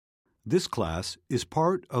This class is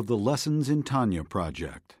part of the Lessons in Tanya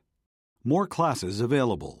project. More classes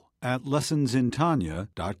available at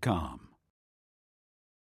lessonsintanya.com.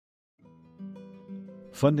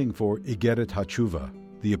 Funding for Igeret HaTshuva,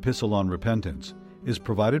 the Epistle on Repentance, is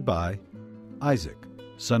provided by Isaac,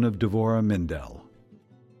 son of Devorah Mindel.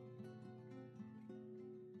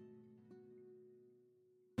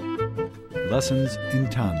 Lessons in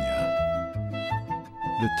Tanya.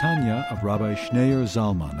 The Tanya of Rabbi Schneur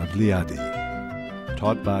Zalman of Liadi,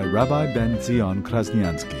 taught by Rabbi Ben Zion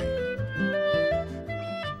Krasniansky.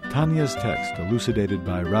 Tanya's text elucidated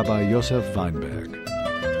by Rabbi Yosef Weinberg.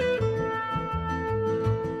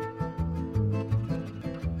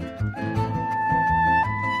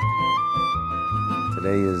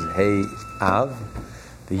 Today is Hey Av,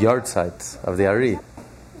 the yahrzeit of the Ari.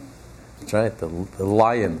 That's right, the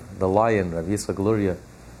lion, Rabbi Yitzchak Luria,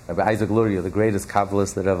 Rabbi Isaac Luria, the greatest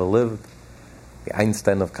Kabbalist that ever lived, the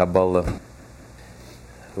Einstein of Kabbalah,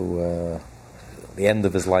 who at the end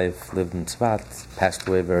of his life lived in Tzfat, passed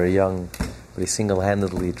away very young, but he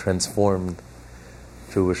single-handedly transformed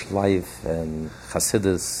Jewish life, and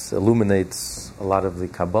Hasidus illuminates a lot of the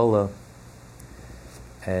Kabbalah.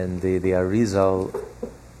 And the Arizal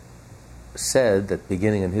said that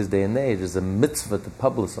beginning in his day and age is a mitzvah to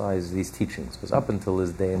publicize these teachings, because up until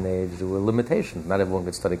his day and age there were limitations. Not everyone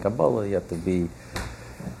could study Kabbalah. You had to be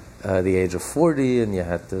the age of 40, and you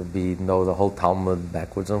had to know the whole Talmud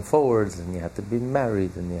backwards and forwards, and you had to be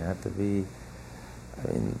married, and you had to be... I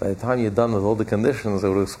mean, by the time you're done with all the conditions, it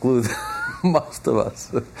would exclude most of us.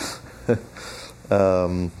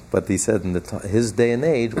 But he said in his day and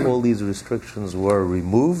age, all these restrictions were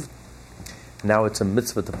removed. Now it's a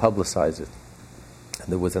mitzvah to publicize it. And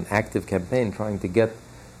there was an active campaign trying to get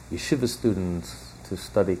yeshiva students to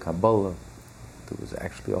study Kabbalah. There was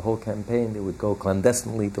actually a whole campaign. They would go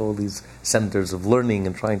clandestinely to all these centers of learning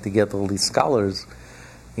and trying to get all these scholars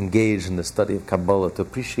engaged in the study of Kabbalah, to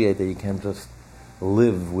appreciate that you can't just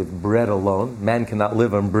live with bread alone. Man cannot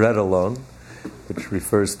live on bread alone, which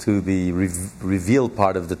refers to the revealed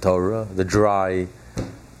part of the Torah, the dry,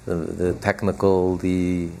 the technical,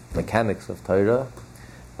 the mechanics of Torah.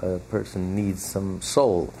 A person needs some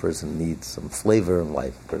soul. A person needs some flavor in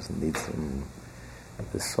life. A person needs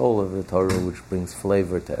the soul of the Torah, which brings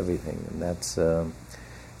flavor to everything. And that's and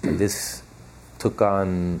this took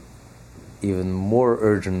on even more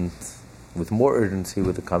with more urgency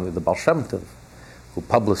with the coming of the Baal Shem Tov, who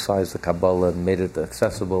publicized the Kabbalah and made it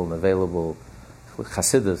accessible and available.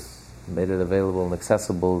 Hasidus made it available and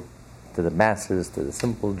accessible to the masses, to the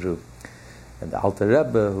simple Jew. And the Alter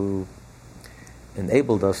Rebbe, who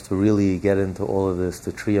enabled us to really get into all of this,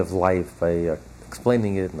 the tree of life, by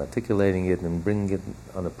explaining it and articulating it and bringing it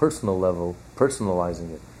on a personal level,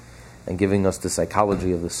 personalizing it, and giving us the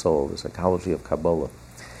psychology of the soul, the psychology of Kabbalah.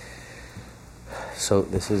 So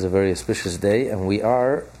this is a very auspicious day, and we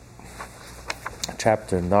are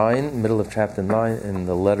chapter 9, middle of chapter 9, in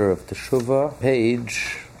the letter of Teshuvah,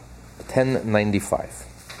 page 1095.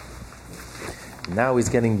 Now he's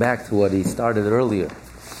getting back to what he started earlier.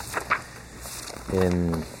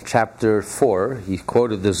 In chapter 4, he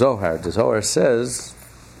quoted the Zohar. The Zohar says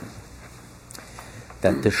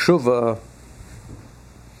that Teshuvah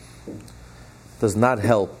does not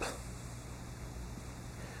help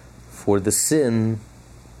for the sin,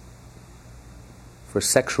 for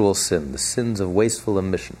sexual sin, the sins of wasteful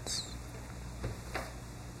emissions.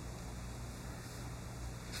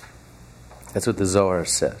 That's what the Zohar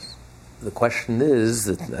says. The question is,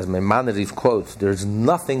 that, as Maimonides quotes, there's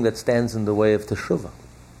nothing that stands in the way of Teshuvah.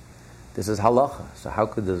 This is halacha. So how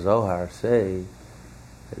could the Zohar say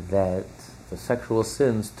that the sexual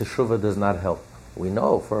sins, Teshuvah does not help? We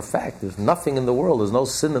know for a fact there's nothing in the world, there's no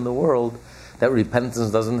sin in the world that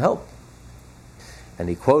repentance doesn't help. And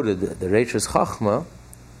he quoted the Reishis Chachma,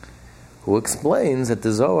 who explains that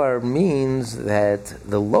the Zohar means that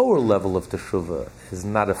the lower level of Teshuvah is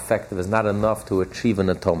not effective, is not enough to achieve an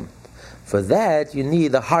atonement. For that, you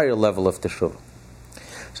need a higher level of Teshuvah.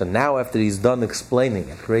 So now, after he's done explaining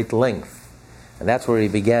at great length, and that's where he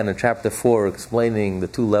began in chapter 4, explaining the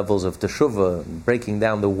two levels of Teshuvah, breaking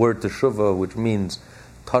down the word Teshuvah, which means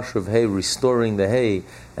Tashuv Hay, restoring the Hay,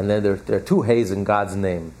 and then there are two Hays in God's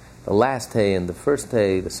name. The last Hay and the first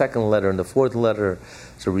Hay, the second letter and the fourth letter.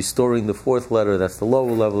 So restoring the fourth letter, that's the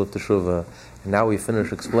lower level of Teshuvah. And now we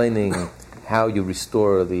finish explaining how you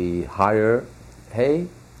restore the higher Hay,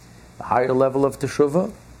 the higher level of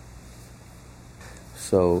Teshuvah.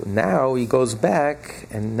 So now he goes back,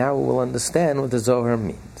 and now we'll understand what the Zohar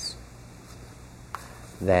means.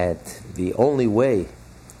 That the only way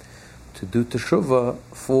to do Teshuvah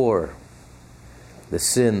for the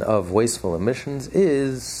sin of wasteful emissions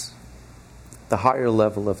is the higher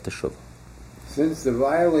level of teshuvah. Since the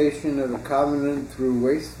violation of the covenant through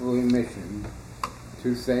wasteful emission,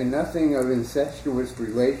 to say nothing of incestuous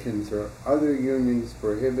relations or other unions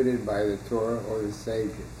prohibited by the Torah or the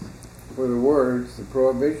sages. For the words, the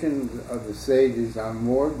prohibitions of the sages are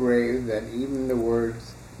more grave than even the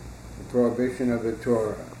words, the prohibition of the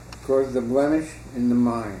Torah, cause the blemish in the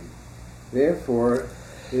mind. Therefore,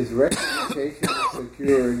 his reputation is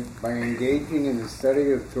secured by engaging in the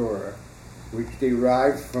study of Torah, which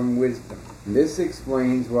derives from wisdom. This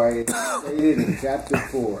explains why it is stated in chapter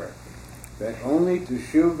 4 that only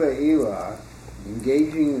Teshuvah Elah,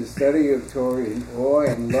 engaging in the study of Torah in awe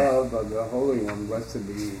and love of the Holy One, blessed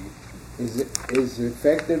be He, is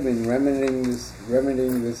effective in remedying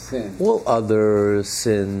the sin. All other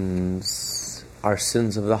sins are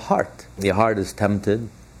sins of the heart. The heart is tempted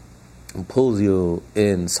and pulls you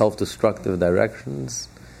in self-destructive directions,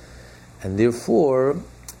 and therefore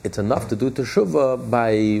it's enough to do teshuvah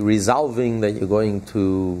by resolving that you're going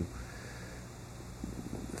to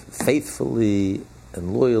faithfully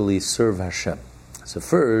and loyally serve Hashem. So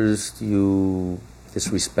first you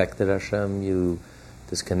disrespected Hashem, you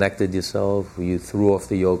disconnected yourself, you threw off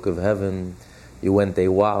the yoke of heaven, you went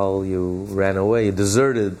AWOL, you ran away, you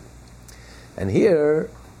deserted. And here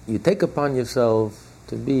you take upon yourself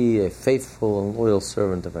to be a faithful and loyal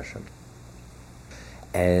servant of Hashem.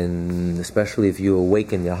 And especially if you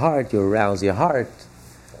awaken your heart, you arouse your heart,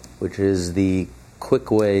 which is the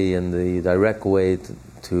quick way and the direct way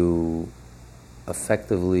to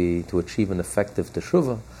effectively, to achieve an effective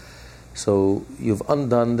teshuvah. So you've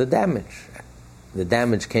undone the damage. The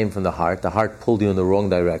damage came from the heart pulled you in the wrong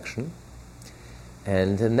direction,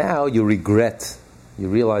 and now you regret, you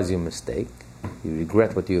realize your mistake, you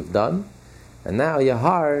regret what you've done, and now your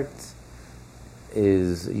heart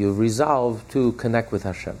is, you've resolved to connect with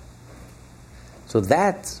Hashem. So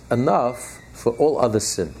that's enough for all other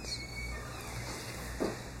sins.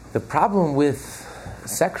 The problem with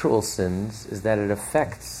sexual sins is that it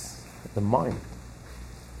affects the mind.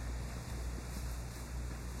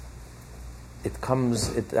 It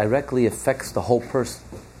directly affects the whole person.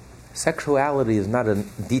 Sexuality is not a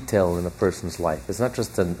detail in a person's life. It's not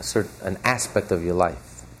just an aspect of your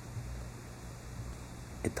life.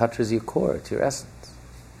 It touches your core, it's your essence.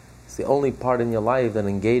 It's the only part in your life that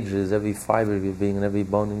engages every fiber of your being and every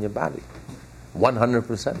bone in your body.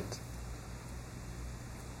 100%.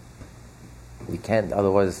 You can't,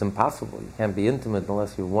 otherwise it's impossible. You can't be intimate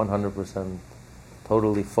unless you're 100%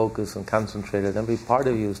 totally focused and concentrated. Every part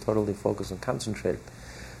of you is totally focused and concentrated.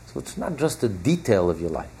 So it's not just a detail of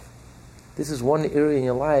your life. This is one area in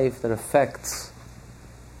your life that affects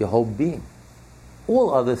your whole being.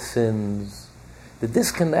 All other sins, the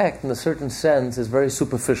disconnect in a certain sense is very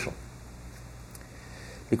superficial.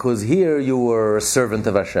 Because here you were a servant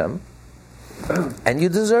of Hashem and you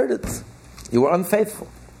deserted. You were unfaithful.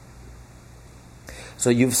 So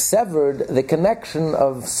you've severed the connection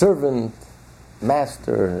of servant,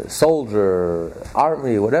 master, soldier,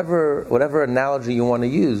 army, whatever analogy you want to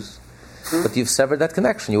use, but you've severed that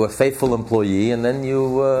connection. You were a faithful employee, and then you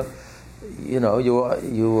were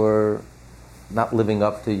not living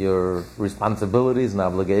up to your responsibilities and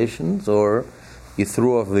obligations, or you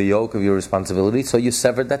threw off the yoke of your responsibility, so you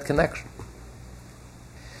severed that connection.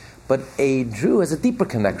 But a Jew has a deeper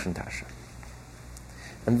connection to Hashem.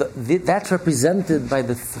 And that's represented by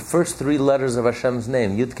the first three letters of Hashem's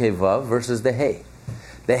name, Yud Kei Vav, versus the Hey.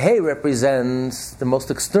 The Hey represents the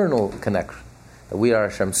most external connection. That we are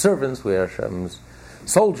Hashem's servants, we are Hashem's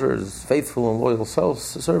soldiers, faithful and loyal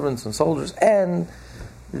servants and soldiers, and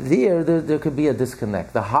there could be a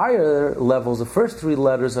disconnect. The higher levels, the first three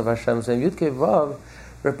letters of Hashem's name, Yud Kei Vav,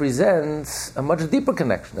 represents a much deeper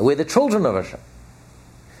connection. We're the children of Hashem.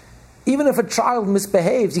 Even if a child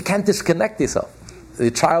misbehaves, you can't disconnect yourself. The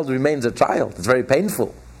child remains a child. It's very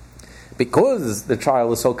painful because the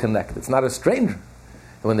child is so connected. It's not a stranger.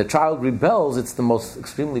 And when the child rebels, it's the most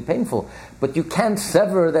extremely painful. But you can't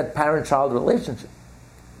sever that parent-child relationship.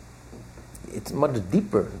 It's much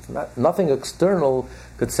deeper. Nothing external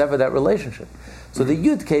could sever that relationship. So the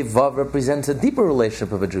Yud Kei Vav represents a deeper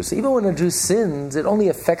relationship of a Jew. So even when a Jew sins, it only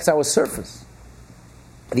affects our surface,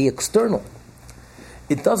 the external.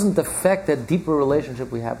 It doesn't affect that deeper relationship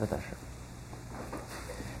we have with Hashem.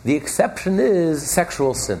 The exception is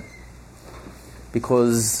sexual sin.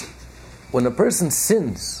 Because when a person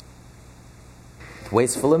sins,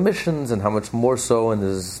 wasteful emissions, and how much more so in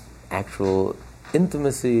his actual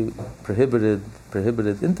intimacy, prohibited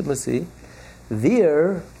intimacy,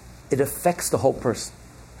 there it affects the whole person.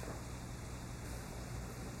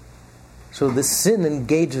 So the sin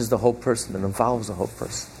engages the whole person and involves the whole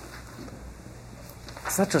person.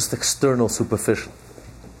 It's not just external, superficial.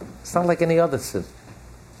 It's not like any other sin.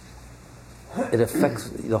 It affects,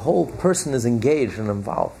 the whole person is engaged and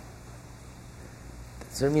involved.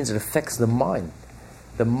 So it means it affects the mind.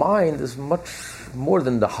 The mind is much more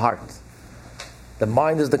than the heart. The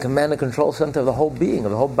mind is the command and control center of the whole being,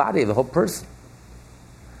 of the whole body, of the whole person.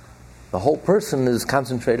 The whole person is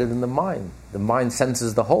concentrated in the mind. The mind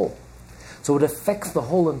senses the whole. So it affects the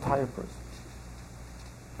whole entire person.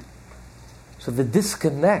 So the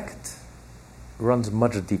disconnect runs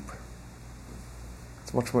much deeper.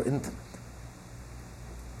 It's much more intimate.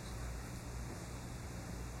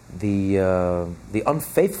 The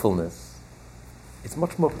unfaithfulness is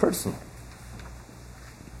much more personal.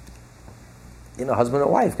 Husband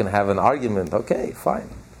and wife can have an argument, okay, fine.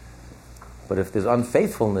 But if there's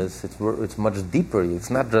unfaithfulness, it's much deeper.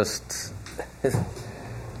 It's not just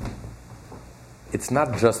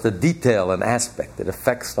a detail, an aspect. It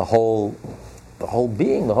affects the whole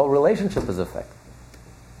being. The whole relationship is affected.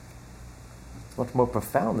 It's much more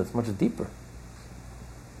profound. It's much deeper.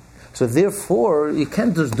 So therefore, you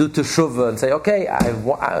can't just do teshuvah and say, okay,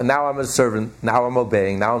 now I'm a servant, now I'm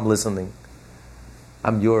obeying, now I'm listening.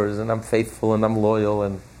 I'm yours, and I'm faithful, and I'm loyal,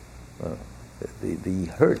 and the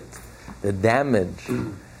hurt, the damage,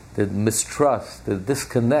 the mistrust, the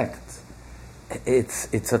disconnect,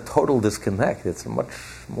 it's a total disconnect. It's much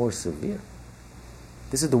more severe.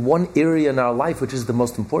 This is the one area in our life which is the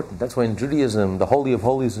most important. That's why in Judaism, the Holy of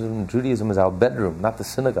Holies in Judaism is our bedroom, not the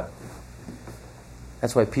synagogue.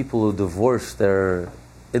 That's why people who divorce their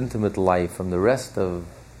intimate life from the rest of,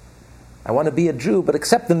 I want to be a Jew, but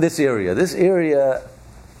except in this area. This area,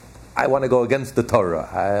 I want to go against the Torah.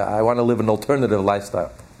 I want to live an alternative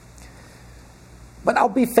lifestyle. But I'll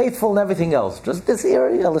be faithful in everything else. Just this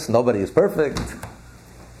area, listen, nobody is perfect.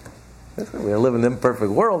 We live in an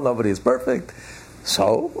imperfect world, nobody is perfect.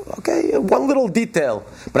 So, okay, one little detail.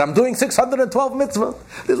 But I'm doing 612 mitzvot.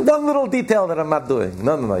 There's one little detail that I'm not doing.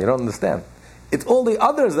 No, you don't understand. It's all the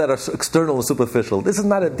others that are external and superficial. This is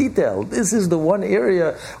not a detail. This is the one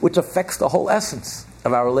area which affects the whole essence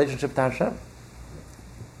of our relationship to Hashem.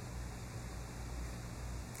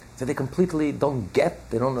 So they completely don't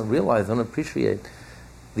get, they don't realize, don't appreciate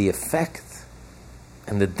the effect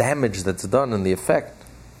and the damage that's done and the effect.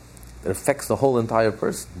 It affects the whole entire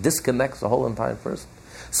person, disconnects the whole entire person.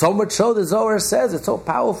 So much so, the Zohar says, it's so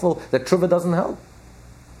powerful that tshuva doesn't help.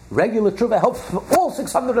 Regular tshuva helps for all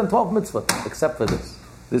 612 mitzvot, except for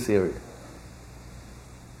this area.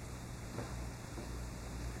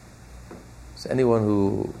 So anyone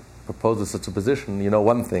who proposes such a position,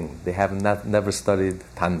 one thing, they have never studied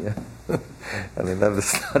Tanya, and they never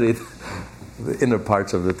studied the inner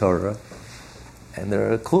parts of the Torah, and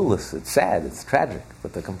they're clueless. It's sad, it's tragic,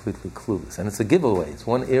 but they're completely clueless. And it's a giveaway. It's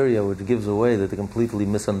one area which gives away that they completely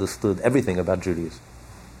misunderstood everything about Judaism.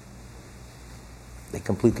 They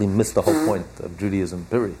completely missed the whole point of Judaism,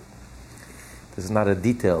 period. This is not a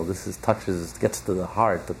detail. This gets to the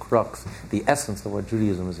heart, the crux, the essence of what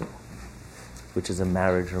Judaism is, which is a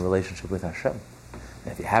marriage and relationship with Hashem.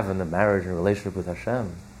 And if you have a marriage and relationship with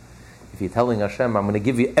Hashem, if you're telling Hashem, I'm going to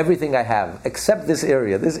give you everything I have, except this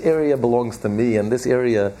area. This area belongs to me, and this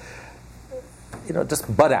area,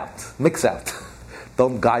 just butt out, mix out.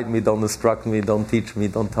 Don't guide me, don't instruct me, don't teach me,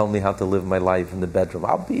 don't tell me how to live my life in the bedroom.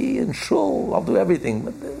 I'll be in shul, I'll do everything,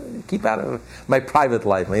 but keep out of my private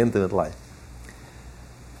life, my intimate life.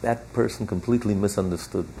 That person completely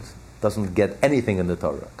misunderstood, doesn't get anything in the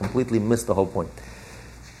Torah, completely missed the whole point.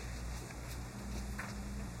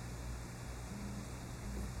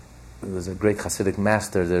 There was a great Hasidic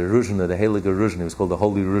master, the Ruzhner, the Heilige Ruzhner, he was called the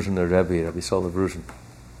Holy Ruzhner Rebbe, Rabbi Solov Ruzhner.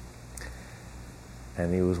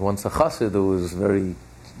 And he was once a chassid who was very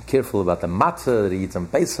careful about the matzah that he eats on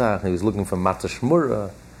Pesach. He was looking for matzah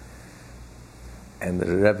shmura. And the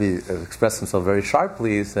Rebbe expressed himself very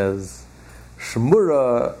sharply. He says,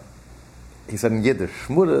 shmura, he said in Yiddish,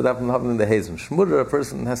 shmura, that in the hazen. Shmura, a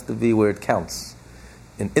person has to be where it counts,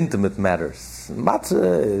 in intimate matters.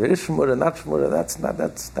 Matzah, is shmura, not shmura,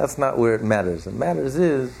 that's not where it matters. What matters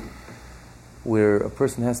is, where a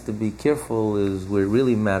person has to be careful is where it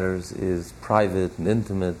really matters is private and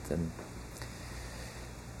intimate, and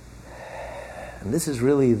this is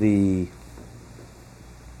really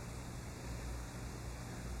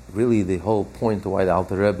the whole point of why the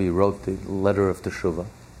Alter Rebbe wrote the letter of Teshuvah.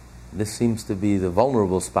 This seems to be the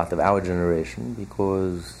vulnerable spot of our generation,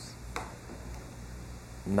 because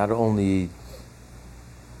not only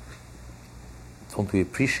don't we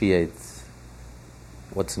appreciate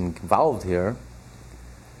what's involved here,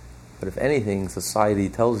 but if anything, society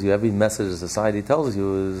tells you, every message society tells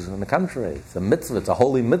you is on the contrary. It's a mitzvah, it's a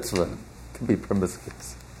holy mitzvah to be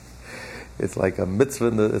promiscuous. It's like a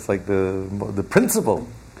mitzvah, it's like the principle.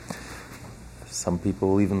 Some people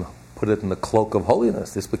will even put it in the cloak of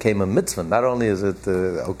holiness. This became a mitzvah. Not only is it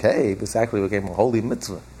okay, this actually became a holy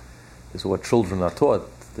mitzvah. This is what children are taught.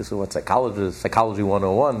 This is what Psychology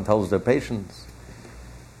 101 tells their patients.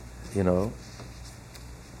 That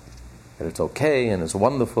it's okay, and it's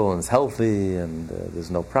wonderful, and it's healthy, and there's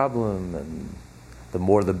no problem, and the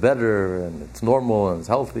more the better, and it's normal, and it's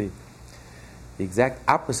healthy. The exact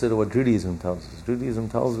opposite of what Judaism tells us. Judaism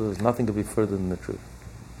tells us there's nothing to be further than the truth.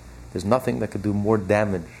 There's nothing that could do more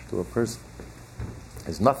damage to a person.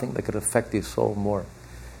 There's nothing that could affect your soul more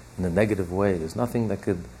in a negative way. There's nothing that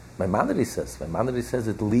could... Maimonides says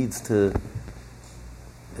it leads to...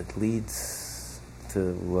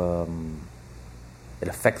 It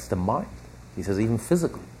affects the mind. He says even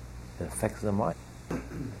physically, it affects the mind.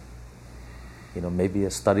 Maybe a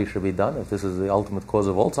study should be done if this is the ultimate cause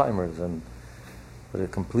of Alzheimer's, but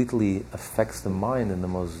it completely affects the mind in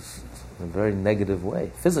a very negative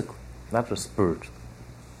way, physically, not just spiritually.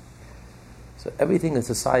 So everything that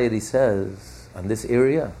society says on this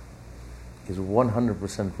area is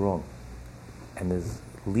 100% wrong, and is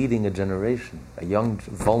leading a generation, a young,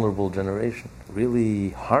 vulnerable generation,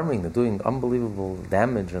 really harming them, doing unbelievable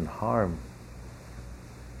damage and harm.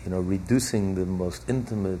 Reducing the most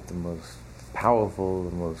intimate, the most powerful,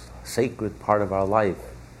 the most sacred part of our life,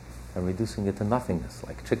 and reducing it to nothingness,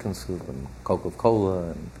 like chicken soup and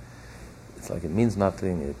Coca-Cola, and it's like it means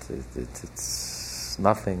nothing. It's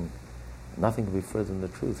nothing. Nothing can be further than the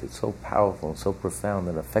truth. It's so powerful and so profound,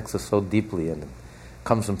 and affects us so deeply, and it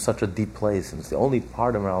comes from such a deep place, and it's the only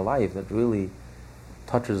part of our life that really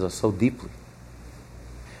touches us so deeply.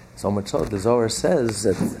 So much so, the Zohar says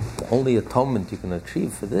that the only atonement you can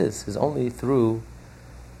achieve for this is only through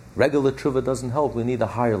regular tshuva. Doesn't help. We need a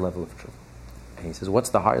higher level of tshuva. And he says, what's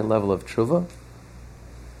the higher level of tshuva?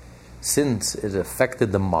 Since it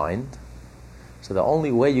affected the mind, so the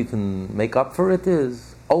only way you can make up for it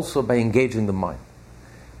is also by engaging the mind,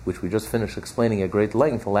 which we just finished explaining at great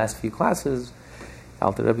length the last few classes.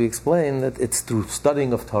 Alter Rebbe explained that it's through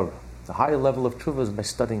studying of Torah. The higher level of tshuva is by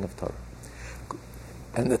studying of Torah.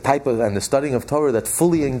 And the studying of Torah that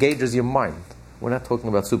fully engages your mind. We're not talking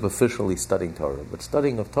about superficially studying Torah, but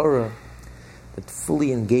studying of Torah that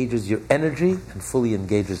fully engages your energy and fully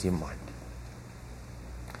engages your mind.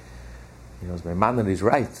 As Maimonides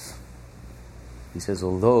writes, he says,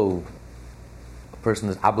 although a person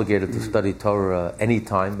is obligated to study Torah any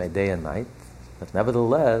time, by day and night, but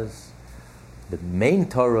nevertheless, the main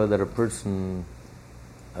Torah that a person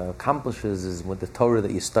accomplishes is with the Torah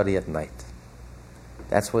that you study at night.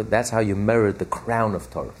 That's how you merit the crown of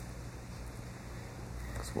Torah.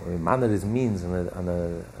 So what Maimonides means on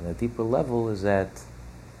a deeper level is that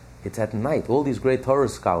it's at night. All these great Torah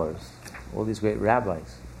scholars, all these great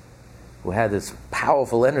rabbis, who had this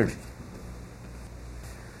powerful energy.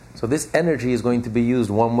 So this energy is going to be used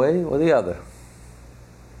one way or the other.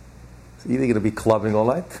 It's either going to be clubbing all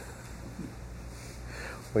night,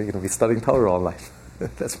 or you're going to be studying Torah all night.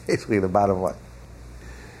 That's basically the bottom line.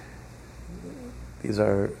 These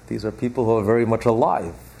are people who are very much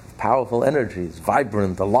alive, powerful energies,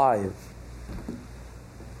 vibrant, alive.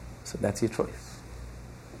 So that's your choice.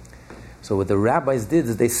 So what the rabbis did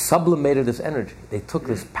is they sublimated this energy. They took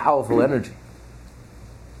this powerful energy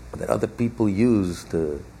that other people use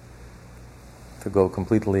to go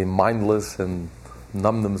completely mindless and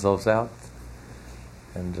numb themselves out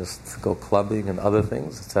and just go clubbing and other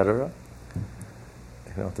things, etc.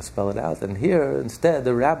 To spell it out. And here, instead,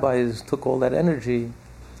 the rabbis took all that energy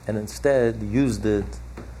and instead used it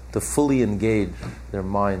to fully engage their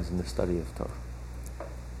minds in the study of Torah.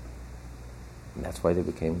 And that's why they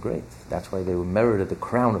became great. That's why they merited the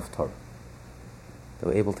crown of Torah. They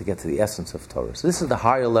were able to get to the essence of Torah. So this is the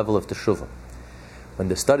higher level of teshuvah. When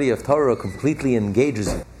the study of Torah completely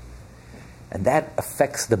engages you, and that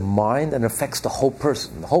affects the mind and affects the whole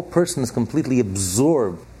person. The whole person is completely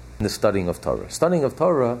absorbed in the studying of Torah. Studying of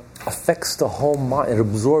Torah affects the whole mind. It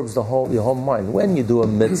absorbs your whole mind. When you do a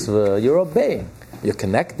mitzvah, you're obeying. You're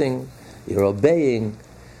connecting, you're obeying,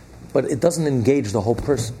 but it doesn't engage the whole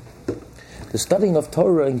person. The studying of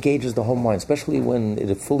Torah engages the whole mind, especially when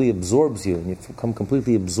it fully absorbs you and you become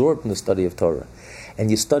completely absorbed in the study of Torah.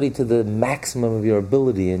 And you study to the maximum of your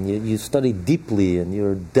ability, and you study deeply, and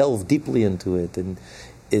you delve deeply into it, and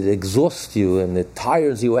it exhausts you and it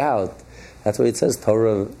tires you out. That's why it says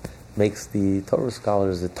Torah makes the Torah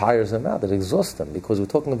scholars, it tires them out, it exhausts them, because we're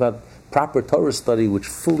talking about proper Torah study which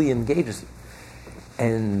fully engages you.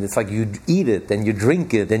 And it's like you eat it, and you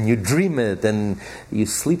drink it, and you dream it, and you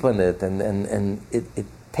sleep on it, and it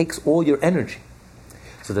takes all your energy.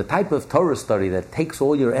 So the type of Torah study that takes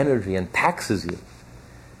all your energy and taxes you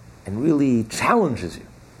and really challenges you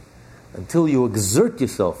until you exert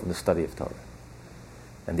yourself in the study of Torah.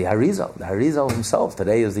 And the Arizal himself,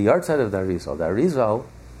 today is the yahrzeit of the Arizal. The Arizal,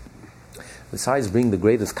 besides being the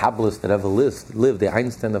greatest Kabbalist that ever lived, the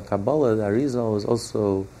Einstein of Kabbalah, the Arizal is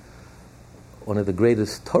also one of the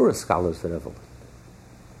greatest Torah scholars that ever lived.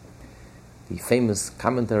 The famous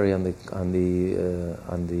commentary on the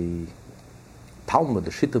Talmud,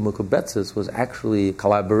 the Shitta Mukubetzes, was actually a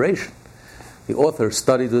collaboration. The author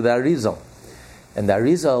studied with the Arizal. And the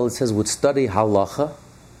Arizal, it says, would study halacha.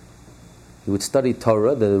 He would study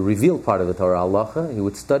Torah, the revealed part of the Torah, halacha. He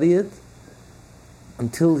would study it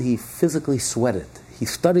until he physically sweated. He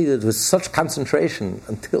studied it with such concentration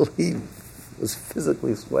until he was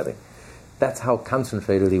physically sweating. That's how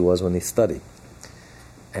concentrated he was when he studied.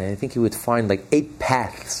 And I think he would find like 8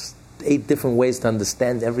 paths, 8 different ways to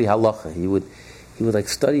understand every halacha. He would like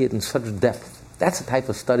study it in such depth. That's the type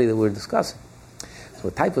of study that we're discussing. So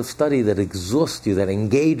a type of study that exhausts you, that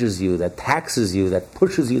engages you, that taxes you, that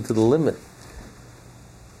pushes you to the limit.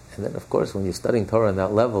 And then, of course, when you're studying Torah on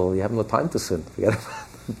that level, you have no time to sin. You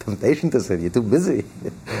have temptation to sin. You're too busy.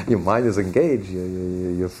 Your mind is engaged.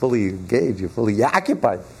 You're fully engaged. You're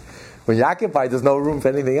occupied. When you're occupied, there's no room for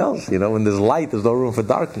anything else. When there's light, there's no room for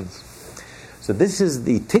darkness. So this is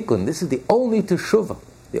the tikkun. This is the only teshuvah,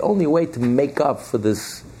 the only way to make up for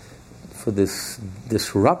this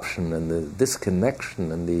disruption and the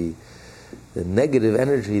disconnection and the negative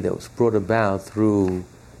energy that was brought about through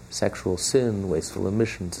sexual sin, wasteful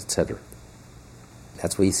emissions, etc.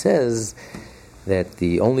 That's why he says that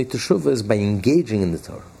the only teshuvah is by engaging in the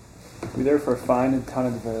Torah. We therefore find in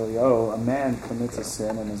Tana Devar Eliyahu, a man commits a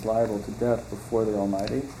sin and is liable to death before the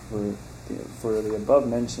Almighty, for the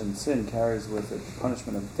above-mentioned sin carries with it the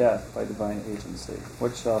punishment of death by divine agency.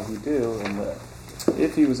 What shall he do and live?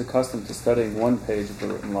 If he was accustomed to studying 1 page of the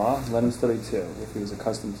written law, let him study 2. If he was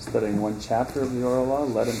accustomed to studying 1 chapter of the oral law,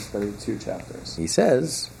 let him study 2 chapters. He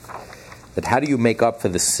says that how do you make up for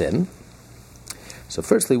the sin? So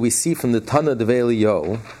firstly, we see from the Tana Devar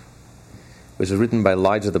Eliyahu, which is written by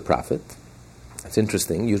Elijah the prophet. It's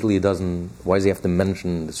interesting. Usually he doesn't... Why does he have to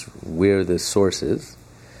mention where the source is?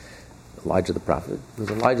 Elijah the prophet.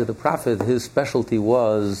 Because Elijah the prophet, his specialty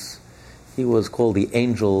was... He was called the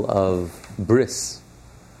angel of Bris,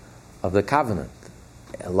 of the covenant.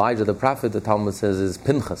 Elijah the prophet, the Talmud says, is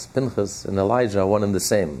Pinchas. Pinchas and Elijah are one and the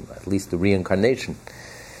same, at least the reincarnation.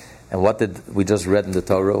 And what did we just read in the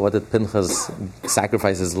Torah? What did Pinchas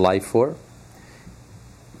sacrifice his life for?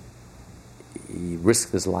 He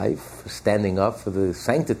risked his life for standing up for the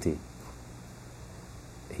sanctity.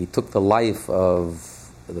 He took the life of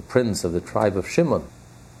the prince of the tribe of Shimon,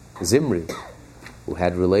 Zimri, who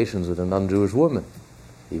had relations with a non-Jewish woman.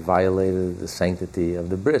 He violated the sanctity of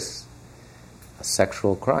the bris, a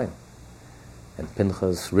sexual crime. And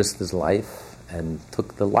Pinchas risked his life and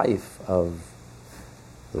took the life of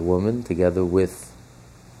the woman together with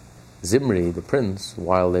Zimri, the prince,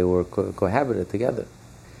 while they were cohabited together.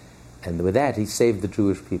 And with that, he saved the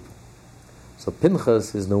Jewish people. So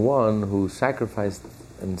Pinchas is the one who sacrificed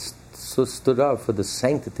and stood up for the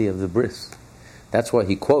sanctity of the bris. That's why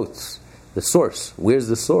he quotes the source. Where's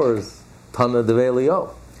the source? Tana Devar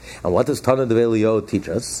Eliyahu. And what does Tana Devar Eliyahu teach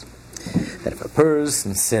us? That if a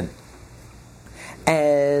person sin,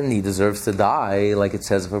 and he deserves to die, like it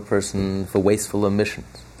says of a person for wasteful emissions,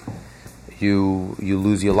 you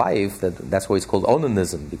lose your life. That's why it's called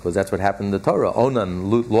onanism, because that's what happened in the Torah. Onan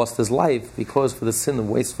lost his life because for the sin of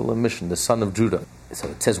wasteful emission, the son of Judah. So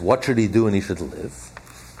it says, what should he do and he should live?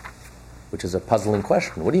 Which is a puzzling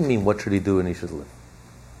question. What do you mean, what should he do and he should live?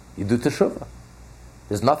 You do teshuvah.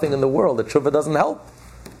 There's nothing in the world that teshuvah doesn't help.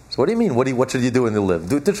 So what do you mean, what should you do and you live?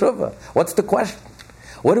 Do teshuvah. What's the question?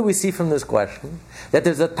 What do we see from this question? That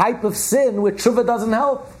there's a type of sin where teshuvah doesn't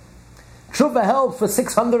help. Teshuvah helps for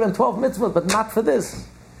 612 mitzvot, but not for this.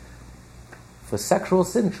 For sexual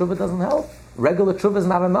sin, teshuvah doesn't help. Regular teshuvah is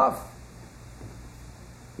not enough.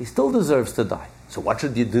 He still deserves to die. So what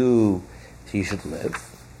should you do so you should live?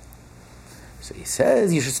 So he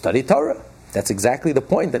says you should study Torah. That's exactly the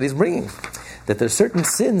point that he's bringing. That there are certain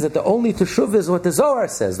sins that the only teshuvah is what the Zohar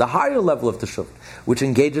says, the higher level of teshuvah, which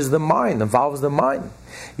engages the mind, involves the mind.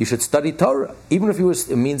 You should study Torah. Even if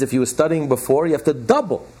it means if you were studying before, you have to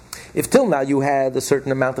double. If till now you had a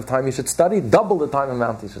certain amount of time you should study, double the time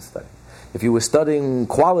amount you should study. If you were studying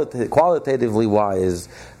qualitatively wise,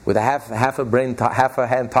 with half a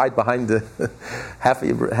hand tied behind the half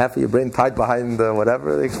of your brain tied behind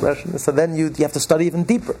whatever the expression is, so then you have to study even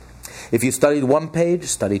deeper. If you studied 1 page,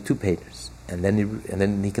 study 2 pages, and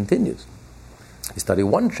then he continues. You study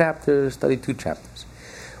 1 chapter, study 2 chapters.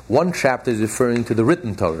 One chapter is referring to the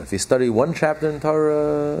written Torah. If you study one chapter in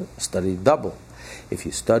Torah, study double. If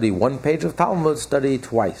you study one page of Talmud, study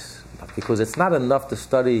twice. Because it's not enough to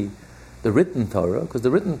study the written Torah, because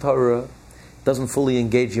the written Torah doesn't fully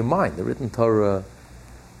engage your mind. The written Torah,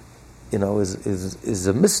 is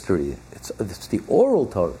a mystery. It's the oral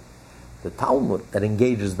Torah, the Talmud, that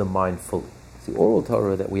engages the mind fully. It's the oral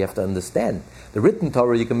Torah that we have to understand. The written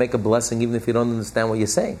Torah, you can make a blessing even if you don't understand what you're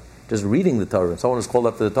saying. Just reading the Torah. If someone is called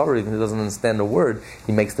up to the Torah, even if he doesn't understand a word,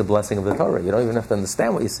 he makes the blessing of the Torah. You don't even have to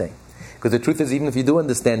understand what you're saying. Because the truth is, even if you do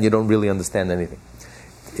understand, you don't really understand anything.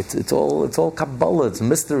 It's all Kabbalah, it's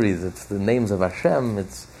mysteries, it's the names of Hashem,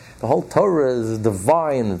 the whole Torah is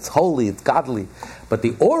divine, it's holy, it's godly. But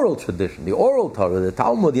the oral tradition, the oral Torah, the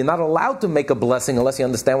Talmud, you're not allowed to make a blessing unless you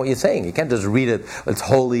understand what you're saying. You can't just read it, it's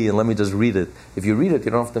holy, and let me just read it. If you read it,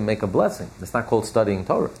 you don't have to make a blessing. It's not called studying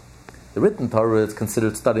Torah. The written Torah is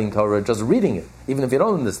considered studying Torah, just reading it, even if you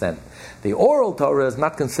don't understand it. The oral Torah is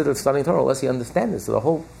not considered studying Torah unless you understand it. So the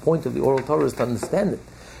whole point of the oral Torah is to understand it.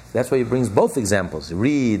 That's why he brings both examples.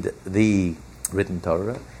 Read the written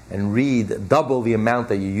Torah and read double the amount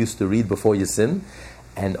that you used to read before you sin.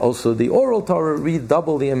 And also the oral Torah, read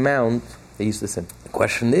double the amount that you used to sin. The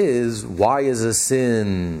question is, why is a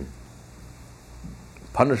sin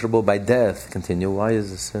punishable by death? Continue. Why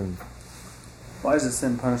is a sin? Why is a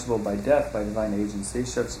sin punishable by death by divine agency,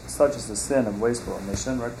 such as the sin of wasteful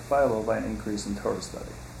omission, rectifiable by an increase in Torah study?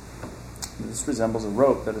 This resembles a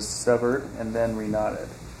rope that is severed and then reknotted.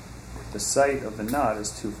 The site of the knot is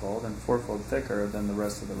twofold and fourfold thicker than the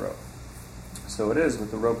rest of the rope. So it is with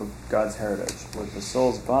the rope of God's heritage, with the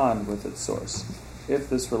soul's bond with its source. If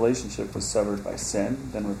this relationship was severed by sin,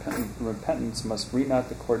 then repentance must reknot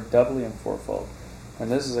the cord doubly and fourfold. And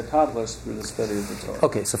this is accomplished through the study of the Torah.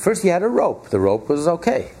 Okay, so first you had a rope. The rope was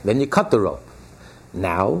okay. Then you cut the rope.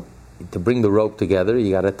 Now, to bring the rope together, you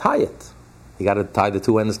got to tie it. You got to tie the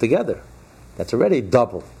two ends together. That's already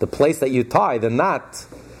double. The place that you tie the knot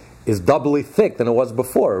is doubly thick than it was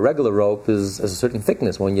before. A regular rope is a certain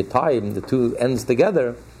thickness. When you tie the two ends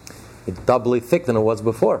together, it's doubly thick than it was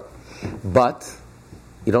before. But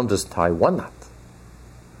you don't just tie one knot.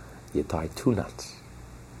 You tie two knots.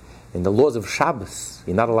 In the laws of Shabbos,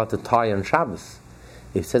 you're not allowed to tie on Shabbos.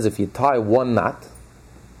 It says if you tie one knot,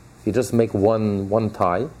 if you just make one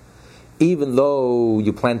tie, even though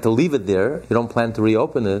you plan to leave it there, you don't plan to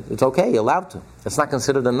reopen it, it's okay, you're allowed to. It's not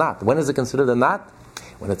considered a knot. When is it considered a knot?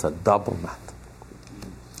 When it's a double knot.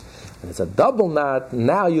 When it's a double knot,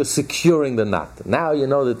 now you're securing the knot. Now you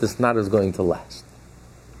know that this knot is going to last.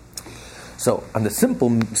 So, on the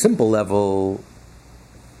simple level,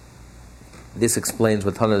 this explains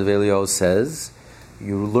what Tana Develio says.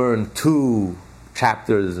 You learn 2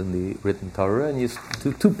 chapters in the written Torah and you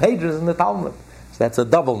do 2 pages in the Talmud. So that's a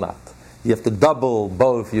double knot. You have to double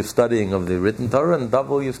both your studying of the written Torah and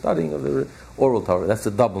double your studying of the oral Torah. That's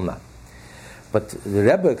a double knot. But the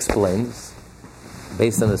Rebbe explains,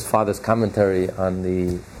 based on his father's commentary on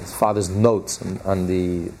his father's notes on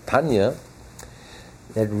the Tanya,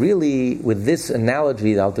 that really, with this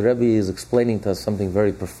analogy, the Alter Rebbe is explaining to us something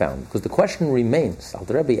very profound. Because the question remains.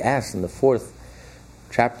 Alter Rebbe asks in the 4th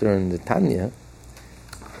chapter in the Tanya,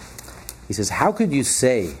 he says, how could the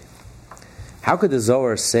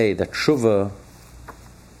Zohar say that Tshuva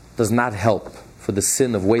does not help for the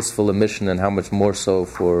sin of wasteful omission, and how much more so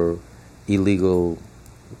for illegal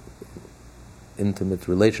intimate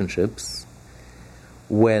relationships,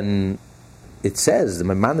 when it says, the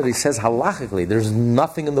Maimonides says halachically, there's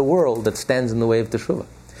nothing in the world that stands in the way of teshuvah.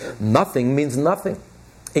 Nothing means nothing,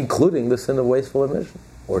 including the sin of wasteful omission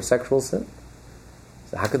or sexual sin.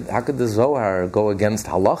 So how could the Zohar go against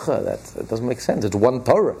halacha? That doesn't make sense. It's one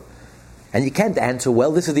Torah. And you can't answer,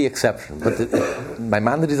 well, this is the exception. But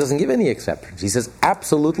Maimonides doesn't give any exceptions. He says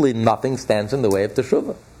absolutely nothing stands in the way of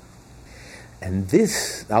teshuvah. And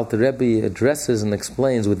this, Alter Rebbe addresses and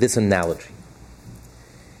explains with this analogy.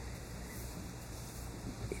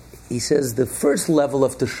 He says the first level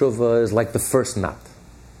of teshuvah is like the first knot.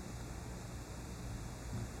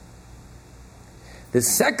 The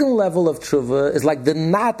second level of teshuvah is like the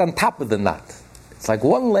knot on top of the knot. It's like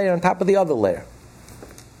one layer on top of the other layer.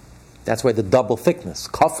 That's why the double thickness.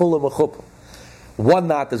 Kafel and mechupel. One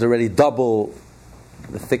knot is already double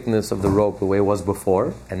the thickness of the rope the way it was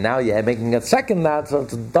before, and now you're making a second knot, so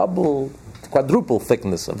it's quadruple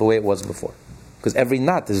thickness of the way it was before. Because every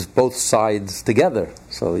knot is both sides together.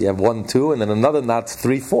 So you have 1, 2, and then another knot,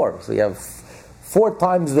 3, 4. So you have 4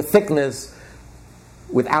 times the thickness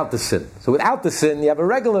without the sin. So without the sin, you have a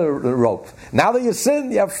regular rope. Now that you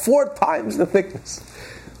sin, you have 4 times the thickness.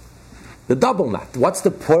 The double knot. What's the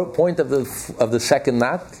point of the second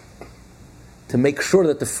knot? to make sure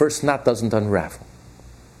that the first knot doesn't unravel?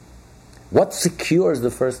 What secures the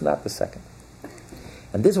first, not the second?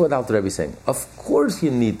 And this is what Alter Rebbe is saying. Of course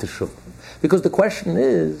you need teshuvah. Because the question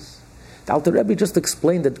is, the Alter Rebbe just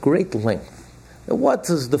explained at great length, what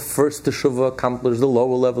does the first teshuvah accomplish, the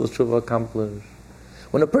lower level of teshuvah accomplish?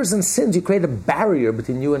 When a person sins, you create a barrier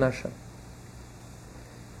between you and Hashem.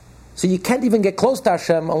 So you can't even get close to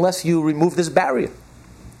Hashem unless you remove this barrier.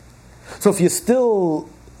 So if you've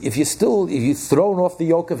thrown off the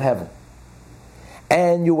yoke of heaven,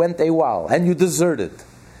 and you went AWOL, and you deserted,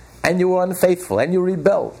 and you were unfaithful, and you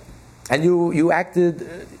rebelled, and you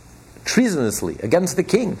acted treasonously against the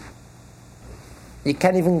king, you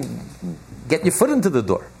can't even get your foot into the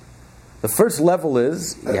door. The first level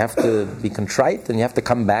is you have to be contrite, and you have to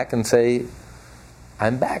come back and say,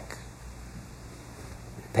 I'm back.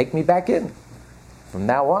 Take me back in. From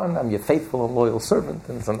now on, I'm your faithful and loyal servant,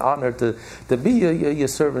 and it's an honor to be your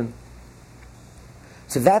servant.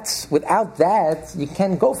 So without that, you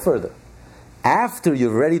can't go further. After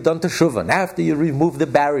you've already done teshuvah, after you remove the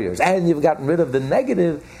barriers, and you've gotten rid of the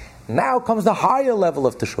negative, now comes the higher level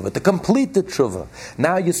of teshuvah, to complete the teshuvah.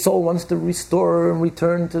 Now your soul wants to restore and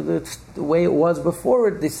return to the way it was before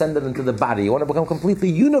it descended into the body. You want to become completely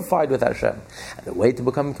unified with Hashem. And the way to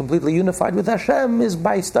become completely unified with Hashem is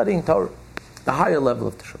by studying Torah, the higher level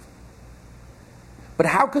of teshuvah. But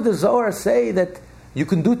how could the Zohar say that you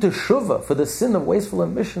can do teshuvah for the sin of wasteful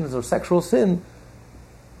emissions or sexual sin?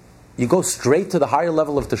 You go straight to the higher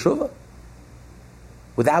level of teshuvah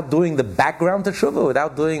without doing the background teshuvah,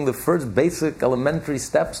 without doing the first basic elementary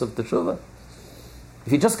steps of teshuvah.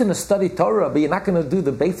 If you're just going to study Torah, but you're not going to do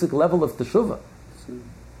the basic level of teshuvah,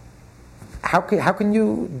 how can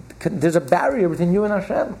you? There's a barrier between you and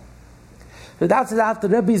Hashem. So that's the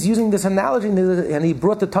Rebbe is using this analogy, and he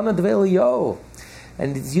brought the Tana Devei Eliyahu.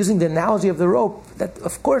 And it's using the analogy of the rope, that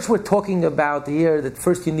of course we're talking about here that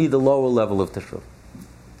first you need the lower level of teshuvah.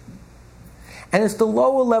 And it's the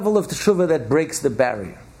lower level of teshuvah that breaks the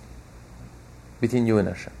barrier between you and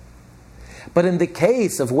Hashem. But in the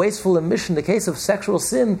case of wasteful emission, the case of sexual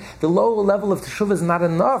sin, the lower level of teshuvah is not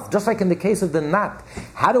enough. Just like in the case of the knot.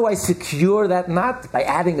 How do I secure that knot? By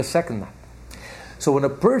adding a second knot. So when a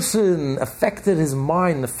person affected his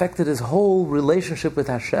mind, affected his whole relationship with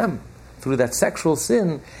Hashem, through that sexual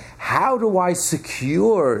sin, how do I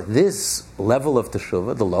secure this level of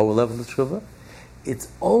teshuvah, the lower level of teshuvah? It's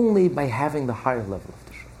only by having the higher level of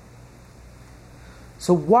teshuvah.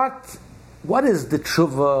 So what is the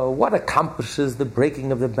teshuvah? What accomplishes the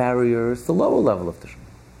breaking of the barriers? The lower level of teshuvah.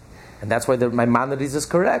 And that's why Maimonides is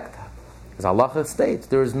correct. As Allah states,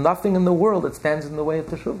 there is nothing in the world that stands in the way of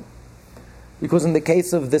teshuvah. Because in the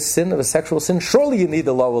case of this sin, of a sexual sin, surely you need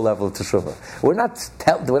the lower level of teshuvah. We're not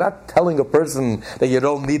telling a person that you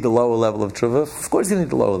don't need the lower level of teshuvah. Of course you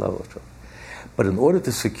need the lower level of teshuvah. But in order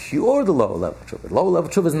to secure the lower level of teshuvah, the lower level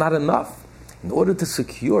of teshuvah is not enough. In order to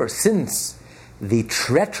secure, since the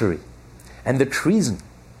treachery and the treason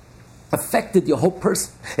affected your whole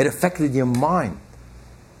person, it affected your mind.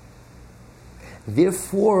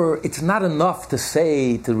 Therefore, it's not enough to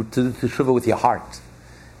say to teshuvah with your heart.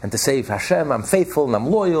 And to say, Hashem, I'm faithful, and I'm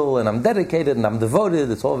loyal, and I'm dedicated, and I'm devoted,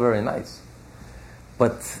 it's all very nice.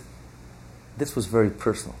 But this was very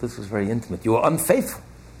personal, this was very intimate. You were unfaithful.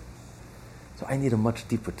 So I need a much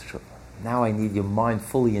deeper teshuvah. Now I need your mind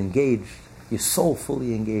fully engaged, your soul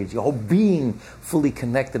fully engaged, your whole being fully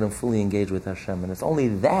connected and fully engaged with Hashem. And it's only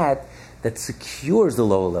that secures the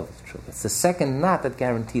lower level of teshuvah. It's the second knot that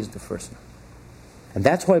guarantees the first knot. And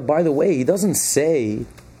that's why, by the way, he doesn't say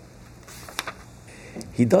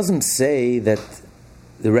that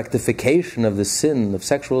the rectification of the sin, of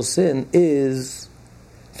sexual sin, is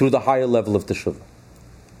through the higher level of teshuvah.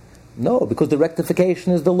 No, because the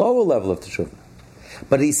rectification is the lower level of teshuvah.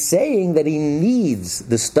 But he's saying that he needs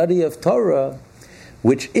the study of Torah,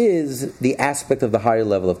 which is the aspect of the higher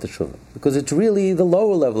level of teshuvah. Because it's really the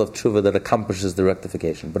lower level of teshuvah that accomplishes the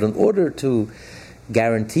rectification. But in order to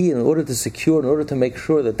guarantee, in order to secure, in order to make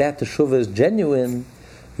sure that teshuvah is genuine,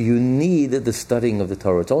 you need the studying of the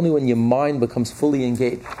Torah. It's only when your mind becomes fully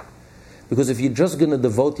engaged. Because if you're just going to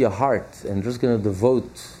devote your heart and just going to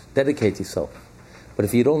dedicate yourself, but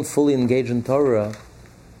if you don't fully engage in Torah,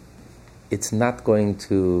 it's not going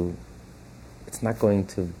to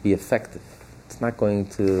be effective.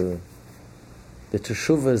 The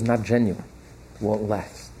teshuvah is not genuine. It won't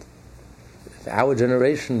last. Our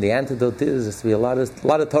generation, the antidote is to be a lot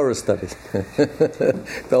of Torah study,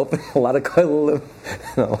 to open a lot of kollel,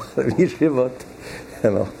 a lot of yeshivot,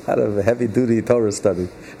 and a lot of heavy-duty Torah study.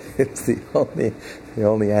 It's the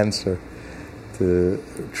only answer to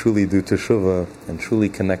truly do teshuvah and truly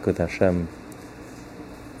connect with Hashem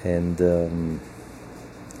And,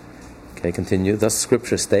 okay, continue. Thus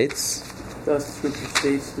Scripture states,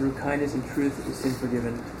 through kindness and truth is sin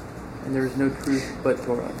forgiven, and there is no truth but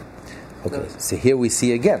Torah. Okay, so here we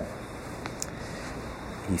see again.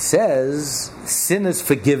 He says, sin is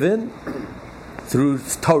forgiven through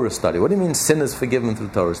Torah study. What do you mean sin is forgiven through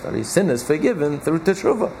Torah study? Sin is forgiven through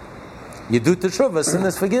Teshuvah. You do Teshuvah, sin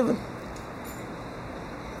is forgiven.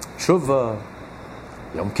 Teshuvah,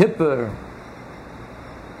 Yom Kippur,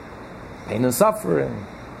 pain and suffering,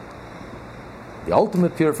 the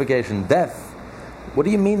ultimate purification, death. What do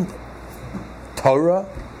you mean Torah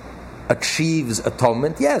achieves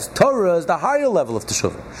atonement? Yes, Torah is the higher level of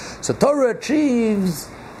Teshuvah. So Torah achieves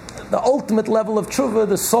the ultimate level of Teshuvah.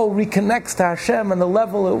 The soul reconnects to Hashem and the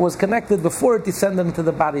level it was connected before it descended into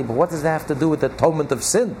the body. But what does that have to do with the atonement of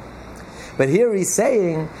sin? But here he's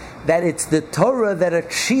saying that it's the Torah that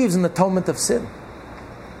achieves an atonement of sin.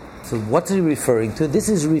 So what's he referring to? This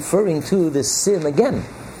is referring to the sin again,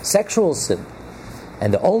 sexual sin.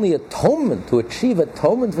 And the only atonement, to achieve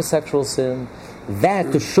atonement for sexual sin, that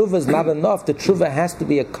Teshuvah is not enough. The Teshuvah has to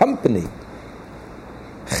be accompanied.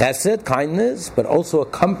 Chesed, kindness, but also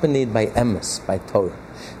accompanied by emes, by Torah.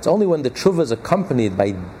 It's only when the Teshuvah is accompanied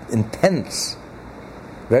by intense,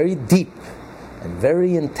 very deep, and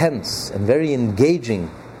very intense, and very engaging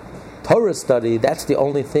Torah study, that's the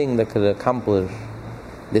only thing that could accomplish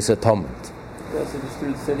this atonement. Thus it is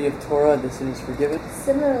through the study of Torah the sin is forgiven.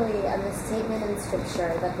 Similarly, on the statement in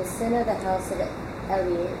Scripture that the sin of the house of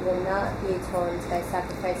Eli will not be atoned by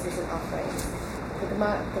sacrifices and offerings. The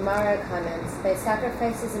Gemara comments, by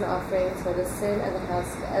sacrifices and offerings will the sin of the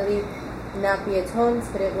house of Eli not be atoned,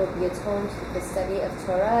 but it will be atoned through the study of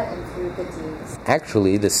Torah and through good deeds.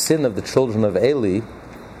 Actually, the sin of the children of Eli,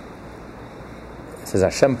 it says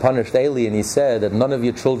Hashem punished Eli and he said that none of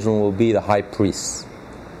your children will be the high priests.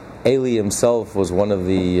 Eli himself was one of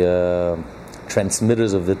the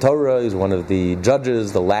transmitters of the Torah. He was one of the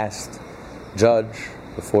judges, the last judge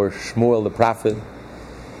before Shmuel the prophet.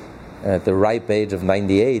 At the ripe age of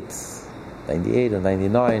 98 or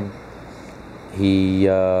 99, he,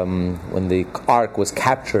 when the ark was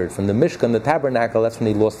captured from the Mishkan, the tabernacle, that's when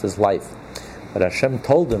he lost his life. But Hashem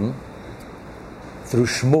told him through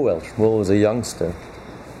Shmuel. Shmuel was a youngster,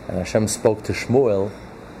 and Hashem spoke to Shmuel,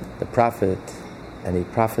 the prophet, and he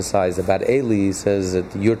prophesied about Eli. He says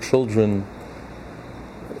that your children,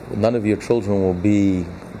 none of your children will be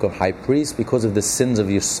high priests because of the sins of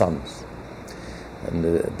your sons. And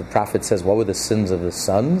the prophet says, what were the sins of the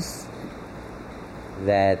sons?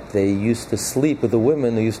 That they used to sleep with the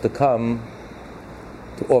women who used to come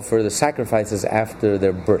to offer the sacrifices after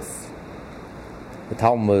their birth. The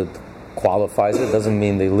Talmud qualifies it. Doesn't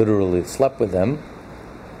mean they literally slept with them,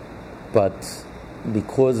 but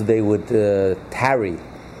because they would tarry,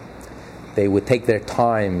 they would take their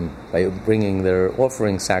time by bringing their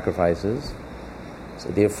offering sacrifices, so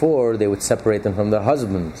therefore they would separate them from their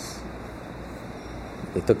husbands.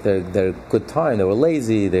 They took their good time. They were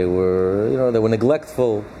lazy. They were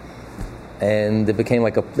neglectful, and it became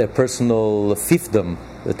like their personal fiefdom,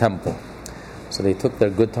 the temple. So they took their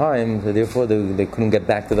good time. So therefore, they couldn't get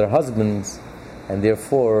back to their husbands, and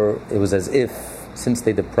therefore it was as if, since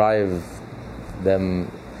they deprived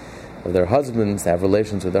them of their husbands, to have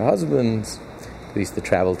relations with their husbands, they used to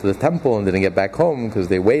travel to the temple and didn't get back home because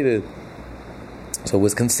they waited. So it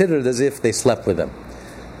was considered as if they slept with them.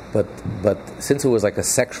 But since it was like a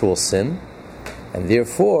sexual sin, and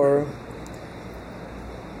therefore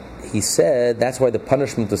he said that's why the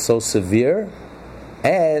punishment is so severe,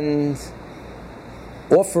 and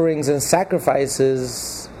offerings and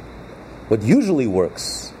sacrifices, what usually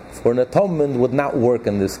works for an atonement, would not work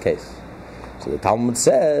in this case. So the Talmud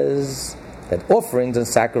says that offerings and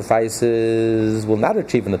sacrifices will not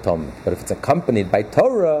achieve an atonement, but if it's accompanied by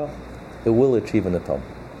Torah, it will achieve an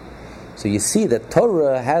atonement. So you see that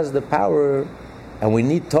Torah has the power, and we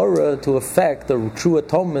need Torah to effect a true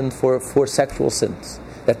atonement for sexual sins.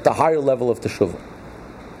 That's the higher level of Teshuvah.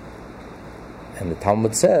 And the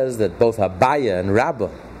Talmud says that both Abaya and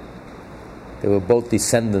Rabbah, they were both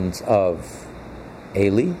descendants of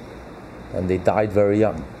Eli, and they died very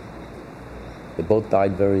young. They both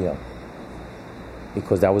died very young.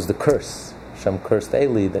 Because that was the curse. Hashem cursed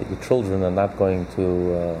Eli that your children are not going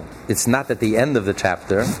to... It's not at the end of the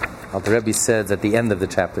chapter. Alter Rebbe says at the end of the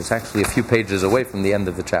chapter. It's actually a few pages away from the end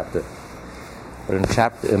of the chapter. But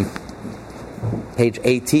in page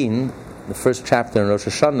 18, the first chapter in Rosh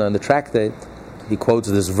Hashanah, in the tractate, he quotes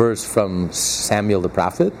this verse from Samuel the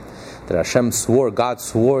prophet, that Hashem swore, God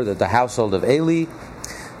swore that the household of Eli,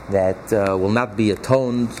 that will not be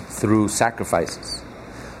atoned through sacrifices.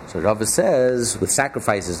 So Rava says, with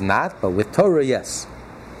sacrifices not, but with Torah, yes.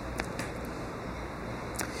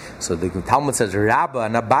 So the Talmud says Rabbah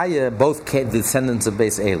and Abaye both came descendants of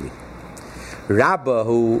Beis Eli. Rabbah,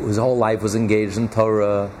 who his whole life was engaged in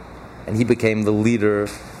Torah, and he became the leader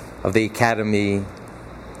of the academy,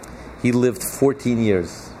 he lived 40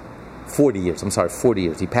 years.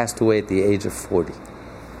 He passed away at the age of 40.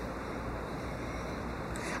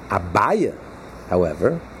 Abaye,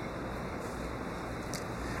 however,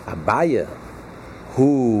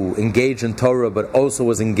 who engaged in Torah but also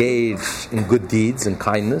was engaged in good deeds and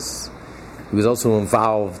kindness, he was also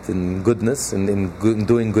involved in goodness and in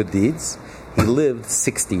doing good deeds, he lived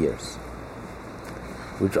 60 years,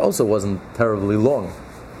 which also wasn't terribly long,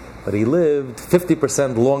 but he lived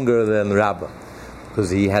 50% longer than Rabbah, because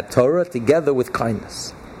he had Torah together with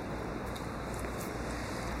kindness.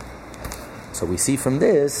 So we see from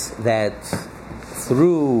this that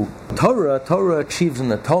through Torah achieves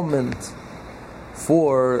an atonement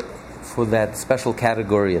for that special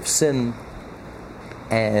category of sin,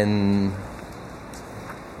 and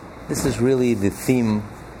this is really the theme,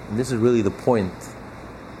 this is really the point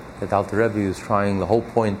that Alter Rebbe is trying, the whole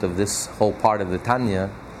point of this whole part of the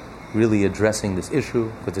Tanya, really addressing this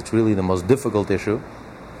issue, because it's really the most difficult issue,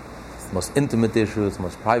 it's the most intimate issue, it's the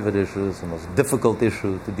most private issue, it's the most difficult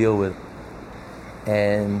issue to deal with.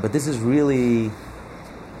 But this really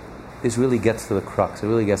gets to the crux, it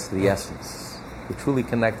really gets to the essence. We're truly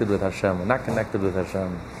connected with Hashem, we're not connected with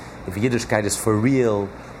Hashem. If Yiddishkeit is for real,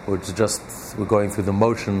 or it's just, we're going through the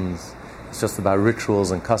motions, it's just about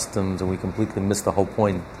rituals and customs, and we completely miss the whole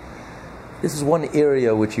point. This is one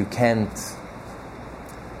area which you can't,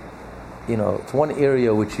 it's one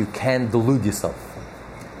area which you can't delude yourself.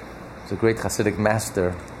 There's a great Hasidic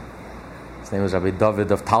master, his name is Rabbi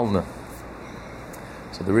David of Talna.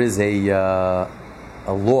 So there is a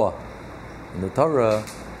law in the Torah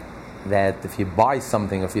that if you buy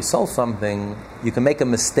something, if you sell something, you can make a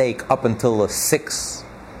mistake up until a sixth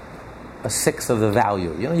of the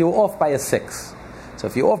value. You're off by a sixth. So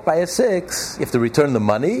if you're off by a sixth, you have to return the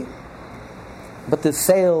money, but the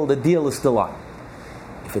deal is still on.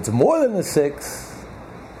 If it's more than a sixth,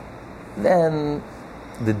 then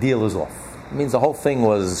the deal is off. It means the whole thing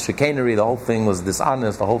was chicanery, the whole thing was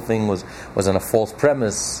dishonest, the whole thing was on a false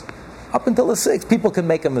premise. Up until a sixth, people can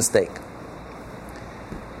make a mistake.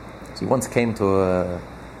 So he once came to a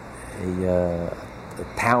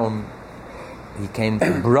town. He came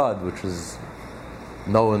to Brod, which is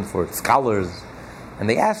known for its scholars, and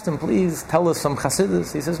they asked him, please tell us some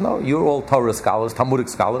Chassidus. He says, no, you're all Torah scholars, Talmudic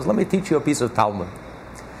scholars, let me teach you a piece of Talmud.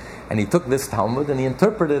 And he took this Talmud and he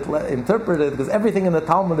interpreted because everything in the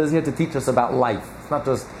Talmud is here to teach us about life. It's not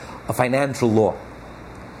just a financial law.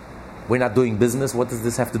 We're not doing business, what does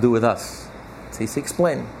this have to do with us? So he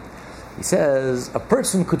explained. He says, a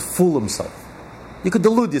person could fool himself. You could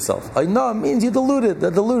delude yourself. No, it means you're deluded.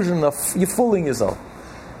 The delusion of you're fooling yourself.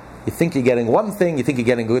 You think you're getting one thing, you think you're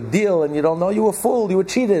getting a good deal, and you don't know you were fooled, you were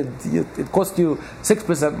cheated. It cost you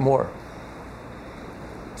 6% more.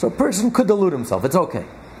 So a person could delude himself. It's okay.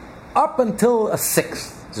 Up until a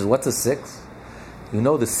sixth. He says, what's a sixth?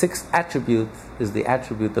 The sixth attribute is the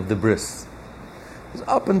attribute of the bris.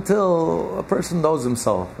 Up until a person knows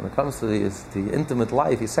himself, when it comes to the intimate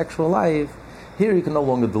life, his sexual life, here you can no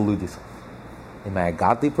longer delude yourself. Am I a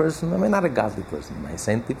godly person? Am I not a godly person? Am I a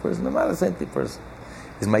saintly person? Am I not a saintly person?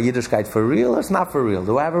 Is my Yiddishkeit for real or it's not for real?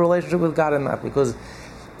 Do I have a relationship with God or not? Because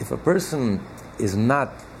if a person is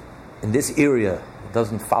not in this area,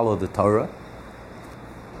 doesn't follow the Torah,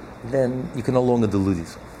 then you can no longer delude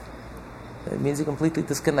yourself. It means you're completely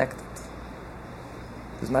disconnected.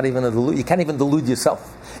 There's not even a delusion. You can't even delude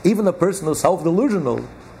yourself. Even a person who's self-delusional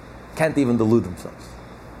can't even delude themselves.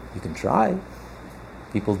 You can try.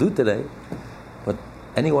 People do today. But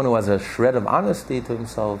anyone who has a shred of honesty to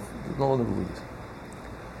himself is no longer delude himself.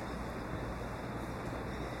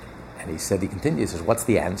 And he continues, he says, what's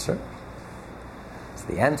the answer? So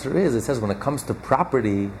the answer is, it says when it comes to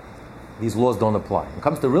property, these laws don't apply. When it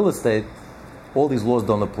comes to real estate, all these laws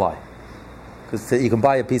don't apply. Because you can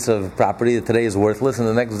buy a piece of property that today is worthless, and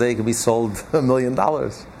the next day it can be sold $1 million.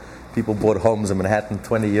 People bought homes in Manhattan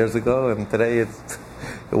 20 years ago, and today it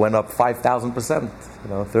went up 5,000%,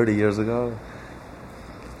 30 years ago.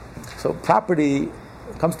 So property,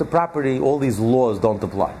 when it comes to property, all these laws don't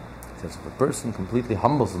apply. It says if a person completely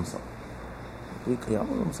humbles himself,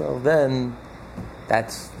 then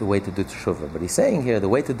that's the way to do teshuvah. But he's saying here, the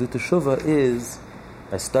way to do teshuvah is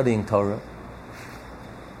by studying Torah,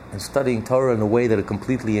 and studying Torah in a way that it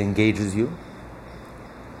completely engages you.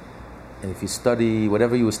 And if you study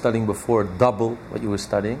whatever you were studying before, double what you were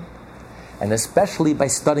studying. And especially by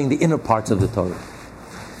studying the inner parts of the Torah.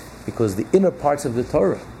 Because the inner parts of the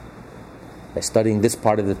Torah By studying this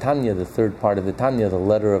part of the Tanya, the third part of the Tanya, the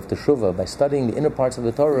letter of Teshuvah, by studying the inner parts of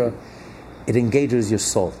the Torah, it engages your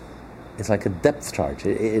soul. It's like a depth charge.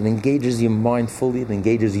 It engages your mind fully, it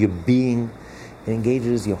engages your being, it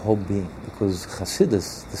engages your whole being. Because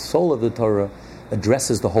Chassidus, the soul of the Torah,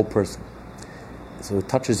 addresses the whole person. So it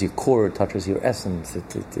touches your core, it touches your essence,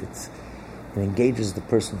 it engages the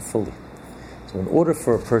person fully. So in order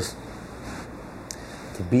for a person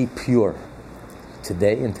to be pure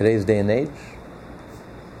today, in today's day and age,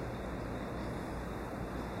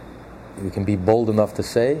 we can be bold enough to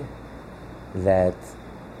say that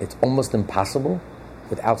it's almost impossible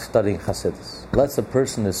without studying Chassidus. Unless a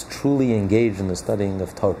person is truly engaged in the studying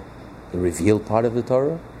of Torah, the revealed part of the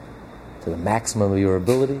Torah, to the maximum of your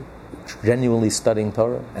ability, genuinely studying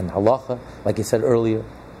Torah and halacha, like you said earlier,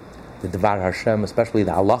 the Devar Hashem, especially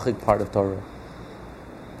the halachic part of Torah,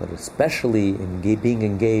 but especially in being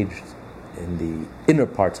engaged in the inner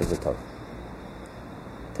parts of the Torah.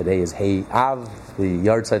 Today is Hey Av, the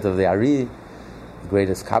yard site of the Ari, the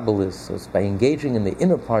greatest Kabbalist. So it's by engaging in the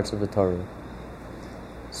inner parts of the Torah.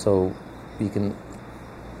 So you can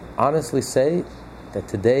honestly say that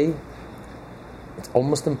today it's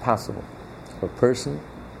almost impossible for a person,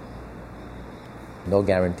 no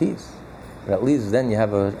guarantees, but at least then you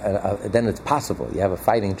have then it's possible, you have a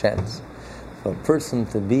fighting chance. For a person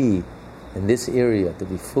to be in this area, to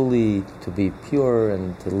be fully, to be pure,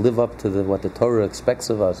 and to live up to what the Torah expects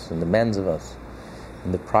of us and demands of us,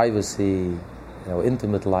 in the privacy,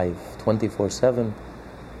 intimate life, 24/7,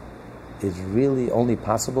 is really only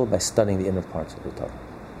possible by studying the inner parts of the Torah.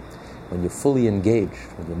 When you're fully engaged,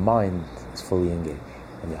 when your mind is fully engaged,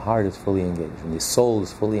 when your heart is fully engaged, when your soul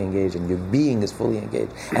is fully engaged, and your being is fully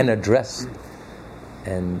engaged and addressed,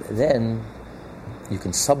 and then you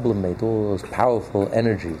can sublimate all those powerful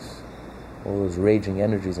energies, all those raging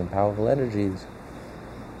energies and powerful energies,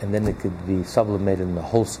 and then it could be sublimated in a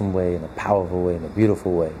wholesome way, in a powerful way, in a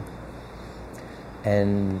beautiful way.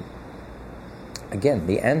 And again,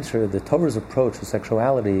 the answer, the Torah's approach to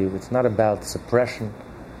sexuality, it's not about suppression.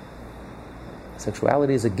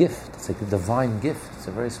 Sexuality is a gift. It's like a divine gift. It's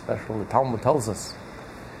a very special, the Talmud tells us.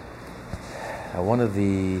 It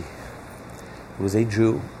was a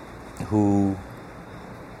Jew who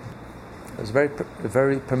was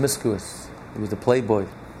very promiscuous. He was a playboy.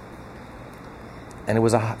 And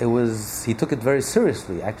he took it very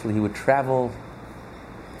seriously. Actually, he would travel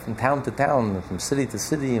from town to town, from city to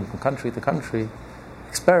city, and from country to country,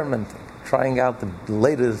 experimenting, trying out the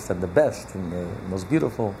latest and the best and the most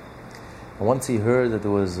beautiful. And once he heard that there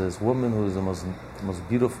was this woman who was the most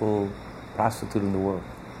beautiful prostitute in the world,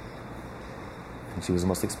 and she was the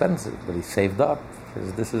most expensive, but he saved up.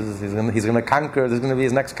 He's going to conquer. This is going to be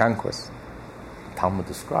his next conquest. Talmud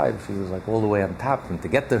describes she was like all the way on top, and to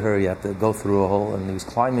get to her, you had to go through a hole. And he was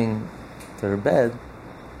climbing to her bed,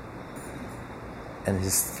 and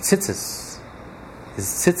his tzitzis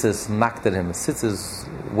knocked at him. His tzitzis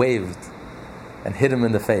waved and hit him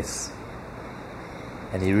in the face.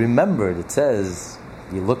 And he remembered, it says,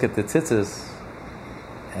 you look at the tzitzis,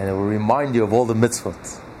 and it will remind you of all the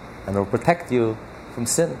mitzvot, and it will protect you from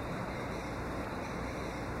sin.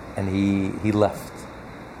 And he left.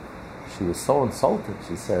 She was so insulted,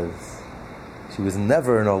 she says. She was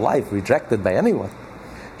never in her life rejected by anyone.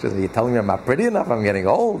 She said, are you telling me I'm not pretty enough? I'm getting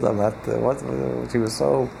old. I'm not... She was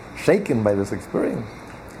so shaken by this experience.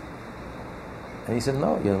 And he said,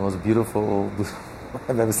 no, you're the most beautiful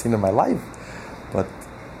I've ever seen in my life. But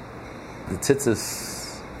the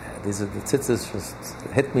tzitzis just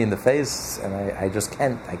hit me in the face, and I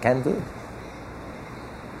can't do it.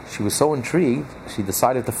 She was so intrigued, she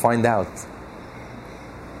decided to find out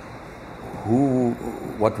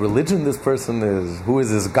what religion this person is, who is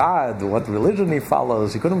his God, what religion he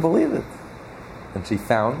follows. She couldn't believe it. And she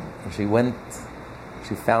found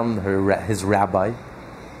his rabbi,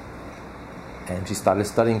 and she started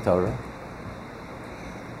studying Torah,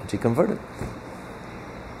 and she converted.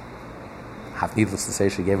 Needless to say,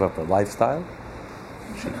 she gave up her lifestyle.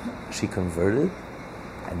 She converted,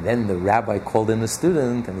 and then the rabbi called in a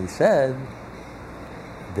student, and he said,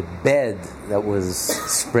 the bed that was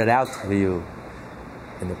spread out for you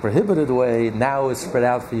in a prohibited way now is spread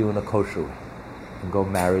out for you in a kosher way. And go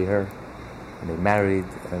marry her. And they married,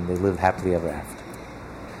 and they lived happily ever after.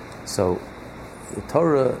 So the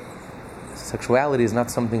Torah, sexuality is not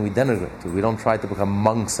something we denigrate. We don't try to become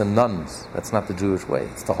monks and nuns. That's not the Jewish way.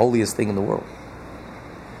 It's the holiest thing in the world.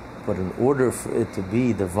 But in order for it to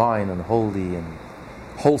be divine and holy and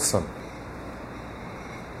wholesome,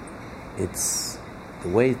 it's the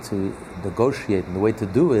way to negotiate, and the way to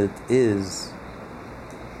do it is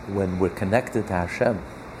when we're connected to Hashem.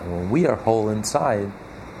 And when we are whole inside,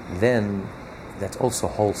 then that's also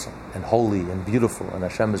wholesome and holy and beautiful, and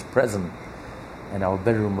Hashem is present, and our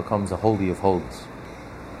bedroom becomes a holy of holies.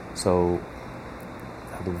 So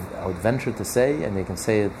I would venture to say, and we can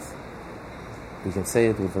say it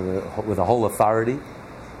with a whole authority,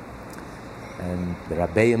 and the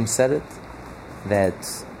Rabbeim said it,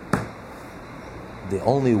 that the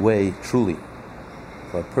only way truly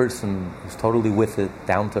for a person who's totally with it,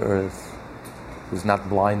 down to earth, who's not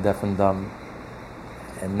blind, deaf and dumb,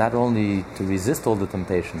 and not only to resist all the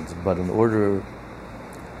temptations, but in order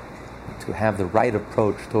to have the right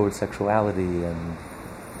approach towards sexuality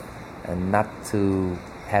and not to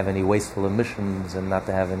have any wasteful emissions and not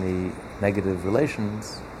to have any negative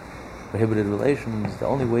relations, prohibited relations, the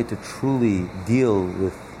only way to truly deal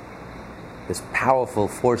with this powerful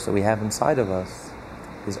force that we have inside of us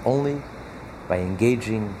is only by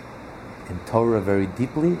engaging in Torah very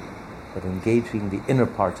deeply, but engaging the inner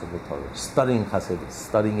parts of the Torah, studying Chassidus,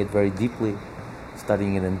 studying it very deeply,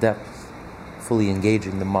 studying it in depth, fully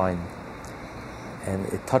engaging the mind. And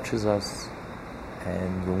it touches us,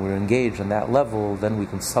 and when we're engaged on that level, then we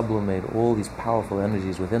can sublimate all these powerful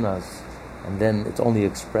energies within us, and then it's only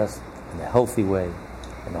expressed in a healthy way,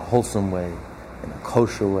 in a wholesome way, in a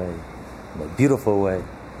kosher way, in a beautiful way,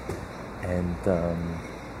 and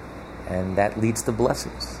that leads to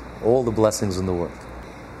blessings, all the blessings in the world.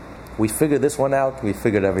 We figure this one out, we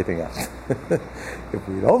figured everything out. If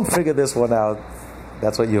we don't figure this one out,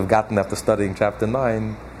 that's what you've gotten after studying chapter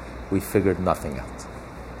 9, we figured nothing out.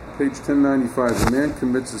 Page 1095, a man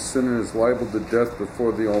commits a sin and is liable to death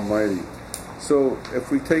before the Almighty. So if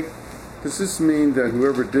we take, does this mean that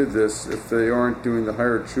whoever did this, if they aren't doing the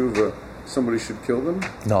higher tshuva, somebody should kill them?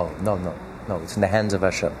 No, it's in the hands of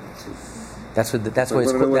Hashem. That's why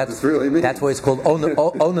it's called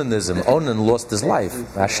onanism. Onan lost his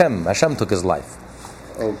life. Hashem took his life.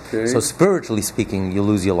 Okay. So spiritually speaking, you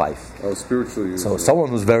lose your life. Oh, spiritually. So someone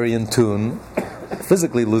who's very in tune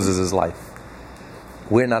physically loses his life.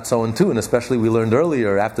 We're not so in tune, especially we learned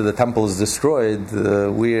earlier, after the temple is destroyed,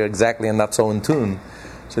 we exactly are not so in tune.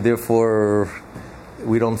 So therefore,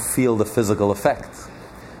 we don't feel the physical effect.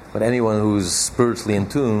 But anyone who's spiritually in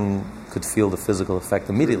tune could feel the physical effect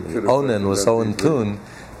immediately. Onan was so in tune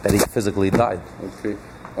that he physically died. Okay.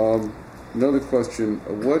 Another question: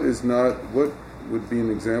 what would be an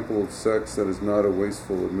example of sex that is not a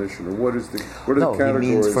wasteful emission, or what are the categories?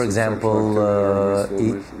 He means, for example,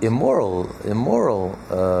 immoral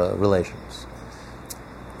relations.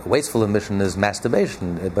 Wasteful emission is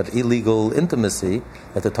masturbation, but illegal intimacy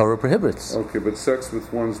that the Torah prohibits. Okay, but sex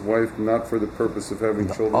with one's wife not for the purpose of having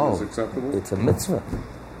children is acceptable? It's a mitzvah.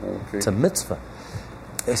 Okay. It's a mitzvah.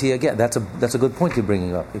 See, again, that's a good point you're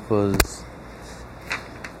bringing up, because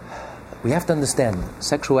we have to understand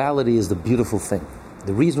sexuality is the beautiful thing.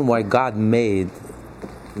 The reason why God made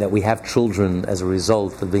that we have children as a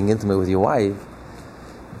result of being intimate with your wife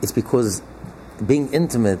is because being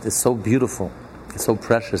intimate is so beautiful, it's so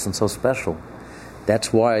precious and so special.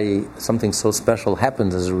 That's why something so special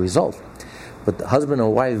happens as a result. But the husband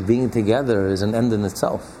and wife being together is an end in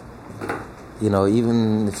itself.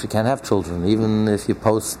 Even if you can't have children, even if you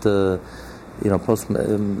post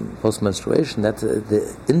menstruation, that's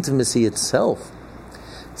the intimacy itself.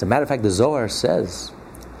 As a matter of fact, the Zohar says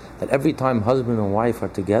that every time husband and wife are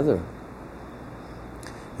together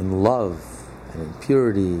in love and in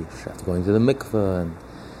purity, after going to the mikveh, and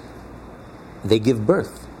they give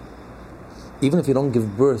birth. Even if you don't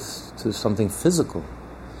give birth to something physical,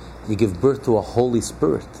 you give birth to a Holy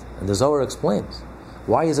Spirit. And the Zohar explains,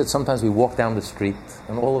 why is it sometimes we walk down the street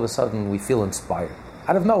and all of a sudden we feel inspired?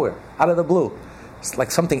 Out of nowhere, out of the blue. It's like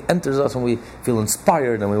something enters us and we feel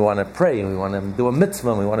inspired and we want to pray and we want to do a mitzvah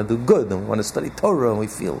and we want to do good and we want to study Torah and we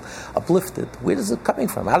feel uplifted. Where is it coming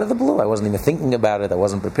from? Out of the blue. I wasn't even thinking about it. I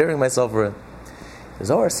wasn't preparing myself for it. The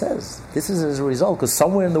Zohar says this is as a result, because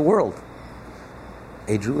somewhere in the world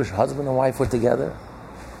a Jewish husband and wife were together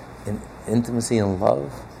in intimacy and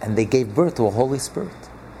love, and they gave birth to a Holy Spirit.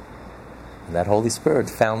 And that Holy Spirit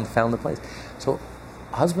found the place. So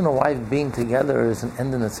husband and wife being together is an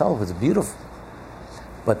end in itself. It's beautiful.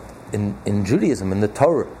 But in Judaism, in the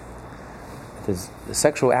Torah, the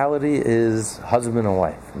sexuality is husband and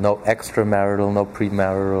wife. No extramarital, no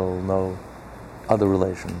premarital, no other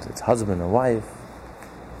relations. It's husband and wife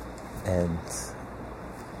and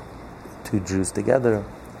two Jews together.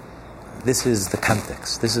 This is the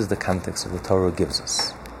context. This is the context that the Torah gives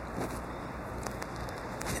us.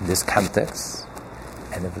 In this context,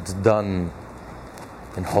 and if it's done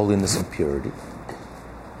in holiness and purity,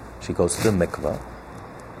 she goes to the mikveh,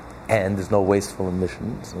 and there's no wasteful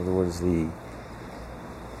emissions. In other words,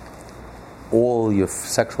 all your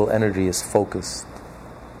sexual energy is focused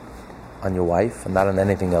on your wife and not on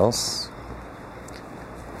anything else,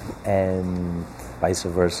 and vice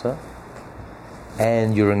versa.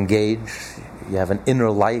 And you're engaged, you have an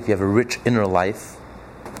inner life, you have a rich inner life.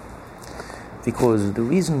 Because the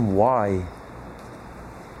reason why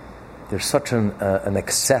there's such an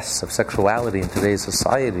excess of sexuality in today's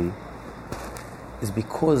society is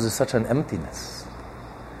because there's such an emptiness.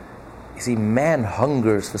 You see, man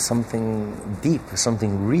hungers for something deep, for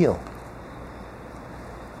something real.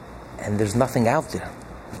 And there's nothing out there.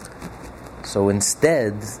 So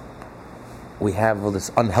instead, we have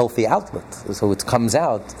this unhealthy outlet. So it comes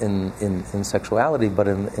out in sexuality, but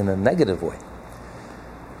in a negative way.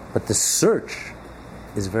 But the search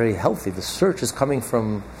is very healthy. The search is coming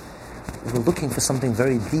from, we're looking for something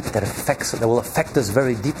very deep that will affect us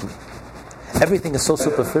very deeply. Everything is so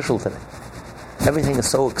superficial today. Everything is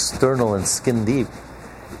so external and skin deep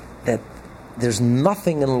that there's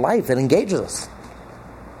nothing in life that engages us.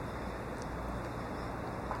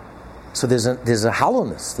 So there's a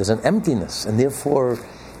hollowness, there's an emptiness, and therefore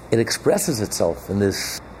it expresses itself in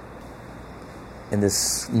this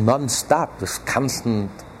non-stop, this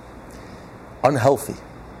constant unhealthy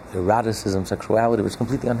eroticism, sexuality, which is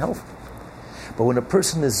completely unhealthy. But when a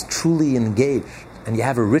person is truly engaged, and you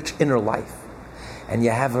have a rich inner life, and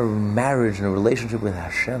you have a marriage and a relationship with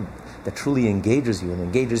Hashem that truly engages you and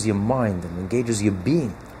engages your mind and engages your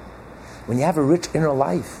being, when you have a rich inner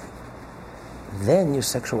life, then your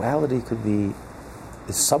sexuality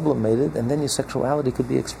is sublimated, and then your sexuality could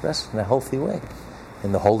be expressed in a healthy way,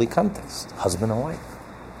 in the holy context, husband and wife.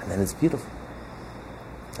 And then it's beautiful.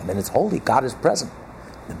 And then it's holy. God is present.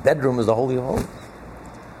 The bedroom is the holy of holies.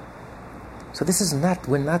 So this is not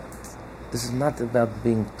about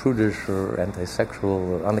being prudish or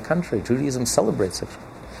anti-sexual. On the contrary, Judaism celebrates sexuality.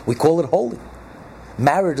 We call it holy.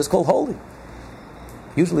 Marriage is called holy.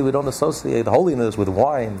 Usually we don't associate holiness with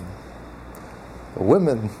wine or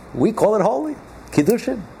women. We call it holy.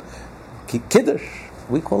 Kiddushin. Kiddush.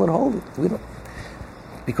 We call it holy. We don't.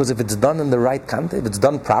 Because if it's done in the right context, if it's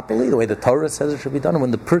done properly, the way the Torah says it should be done,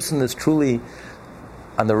 when the person is truly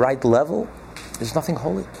on the right level, there's nothing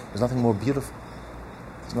holy. There's nothing more beautiful.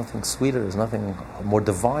 There's nothing sweeter. There's nothing more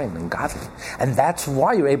divine and godly. And that's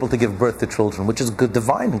why you're able to give birth to children, which is good,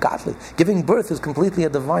 divine and godly. Giving birth is completely a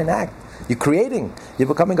divine act. You're creating. You're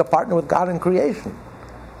becoming a partner with God in creation.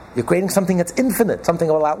 You're creating something that's infinite, something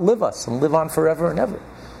that will outlive us and live on forever and ever.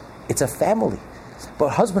 It's a family. But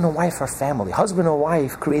husband and wife are family. Husband and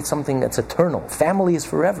wife create something that's eternal. Family is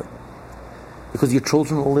forever. Because your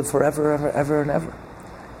children will live forever, ever, ever, and ever.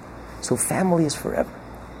 So family is forever.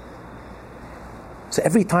 So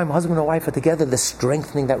every time husband and wife are together, they're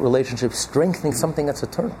strengthening that relationship, strengthening something that's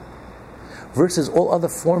eternal. Versus all other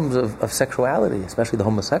forms of sexuality, especially the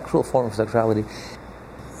homosexual form of sexuality,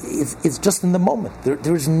 it's just in the moment.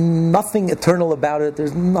 There's nothing eternal about it.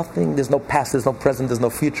 There's no past, there's no present, there's no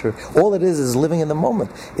future. All it is living in the moment.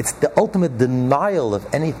 It's the ultimate denial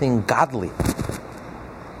of anything godly.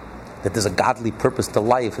 That there's a godly purpose to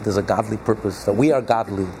life, that there's a godly purpose, that we are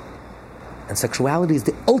godly. And sexuality is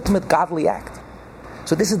the ultimate godly act.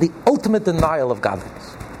 So this is the ultimate denial of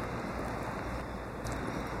godliness.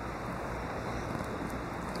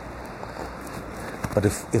 But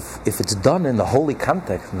if it's done in the holy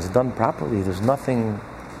context and it's done properly, there's nothing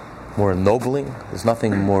more ennobling, there's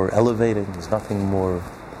nothing more elevating, there's nothing more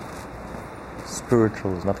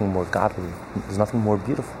spiritual, there's nothing more godly, there's nothing more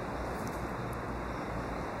beautiful.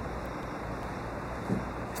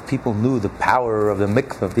 If people knew the power of the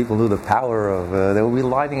mikveh, if people knew the power of, they would be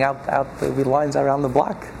lining out, there would be lines around the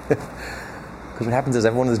block. Because what happens is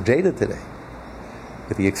everyone is jaded today.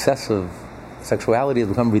 With the excessive sexuality has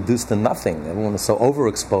become reduced to nothing. Everyone is so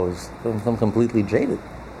overexposed, they become completely jaded.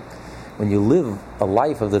 When you live a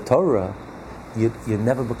life of the Torah, you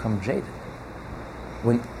never become jaded.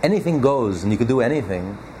 When anything goes and you can do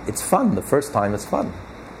anything, it's fun. The first time it's fun.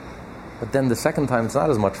 But then the second time it's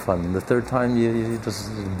not as much fun. And the third time it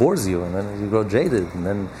bores you, and then you grow jaded. And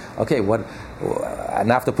then, I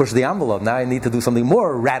now have to push the envelope. Now I need to do something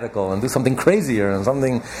more radical and do something crazier and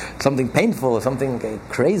something painful, something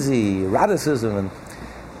crazy, eroticism. And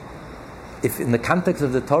if in the context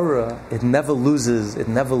of the Torah, it never loses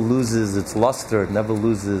its luster,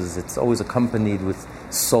 it's always accompanied with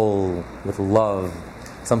soul, with love,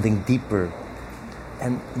 something deeper.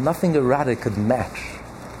 And nothing erotic could match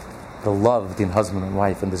the love between husband and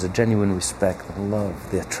wife, and there's a genuine respect and love,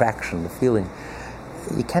 the attraction, the feeling.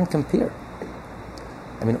 You can't compare.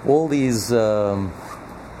 I mean, all these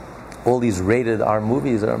rated R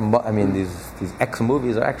movies these X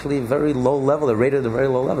movies are actually very low level. They're rated at a very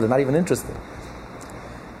low level. They're not even interesting.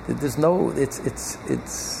 There's no.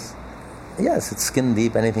 It's yes, it's skin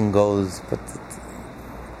deep, anything goes, but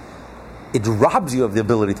it robs you of the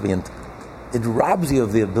ability to be intimate. It robs you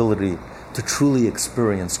of the ability to truly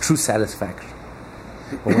experience true satisfaction.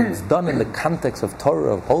 But when it's done in the context of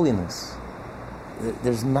Torah, of holiness,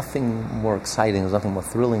 there's nothing more exciting, there's nothing more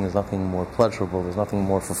thrilling, there's nothing more pleasurable, there's nothing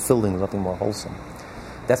more fulfilling, there's nothing more wholesome.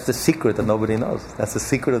 That's the secret that nobody knows. That's the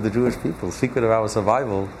secret of the Jewish people. The secret of our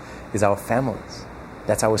survival is our families.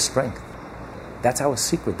 That's our strength. That's our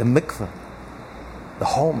secret. The mikveh, the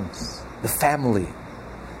homes, the family,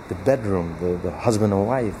 the bedroom, the husband and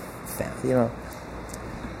wife, family,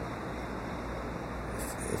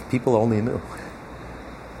 If people only knew.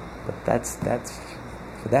 But that's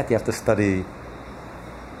for that you have to study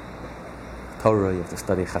Torah, you have to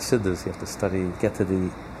study Chassidus, you have to get to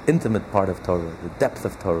the intimate part of Torah, the depth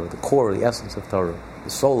of Torah, the core, the essence of Torah,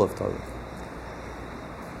 the soul of Torah.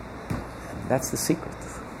 And that's the secret.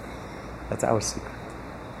 That's our secret.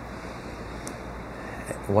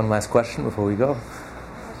 One last question before we go.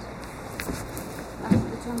 The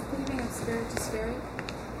term cleaving of spirit to spirit,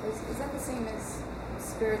 is that the same as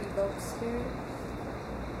spirit evokes spirit?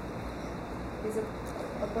 Is it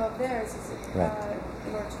above theirs? Is it Right.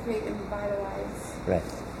 In order to create and revitalize?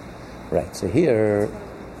 Right. So here,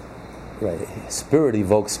 spirit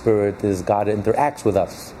evokes spirit is God interacts with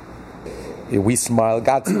us. We smile,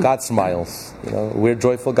 God smiles. We're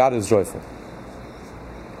joyful, God is joyful.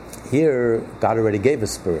 Here, God already gave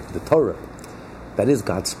His spirit, the Torah. That is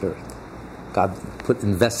God's spirit. God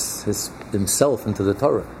invests Himself into the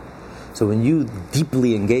Torah. So when you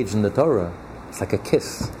deeply engage in the Torah, it's like a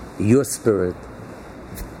kiss. Your spirit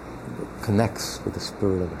connects with the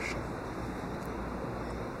spirit of Hashem.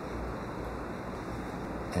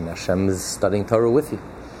 And Hashem is studying Torah with you.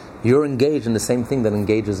 You're engaged in the same thing that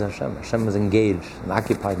engages Hashem. Hashem is engaged and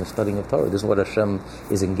occupied in the studying of Torah. This is what Hashem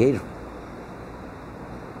is engaged with.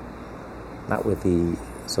 Not with the...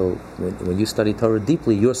 So when you study Torah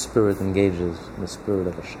deeply, your spirit engages in the spirit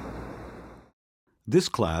of Hashem. This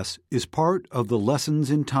class is part of the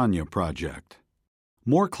Lessons in Tanya project.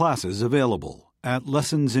 More classes available at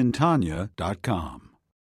lessonsintanya.com.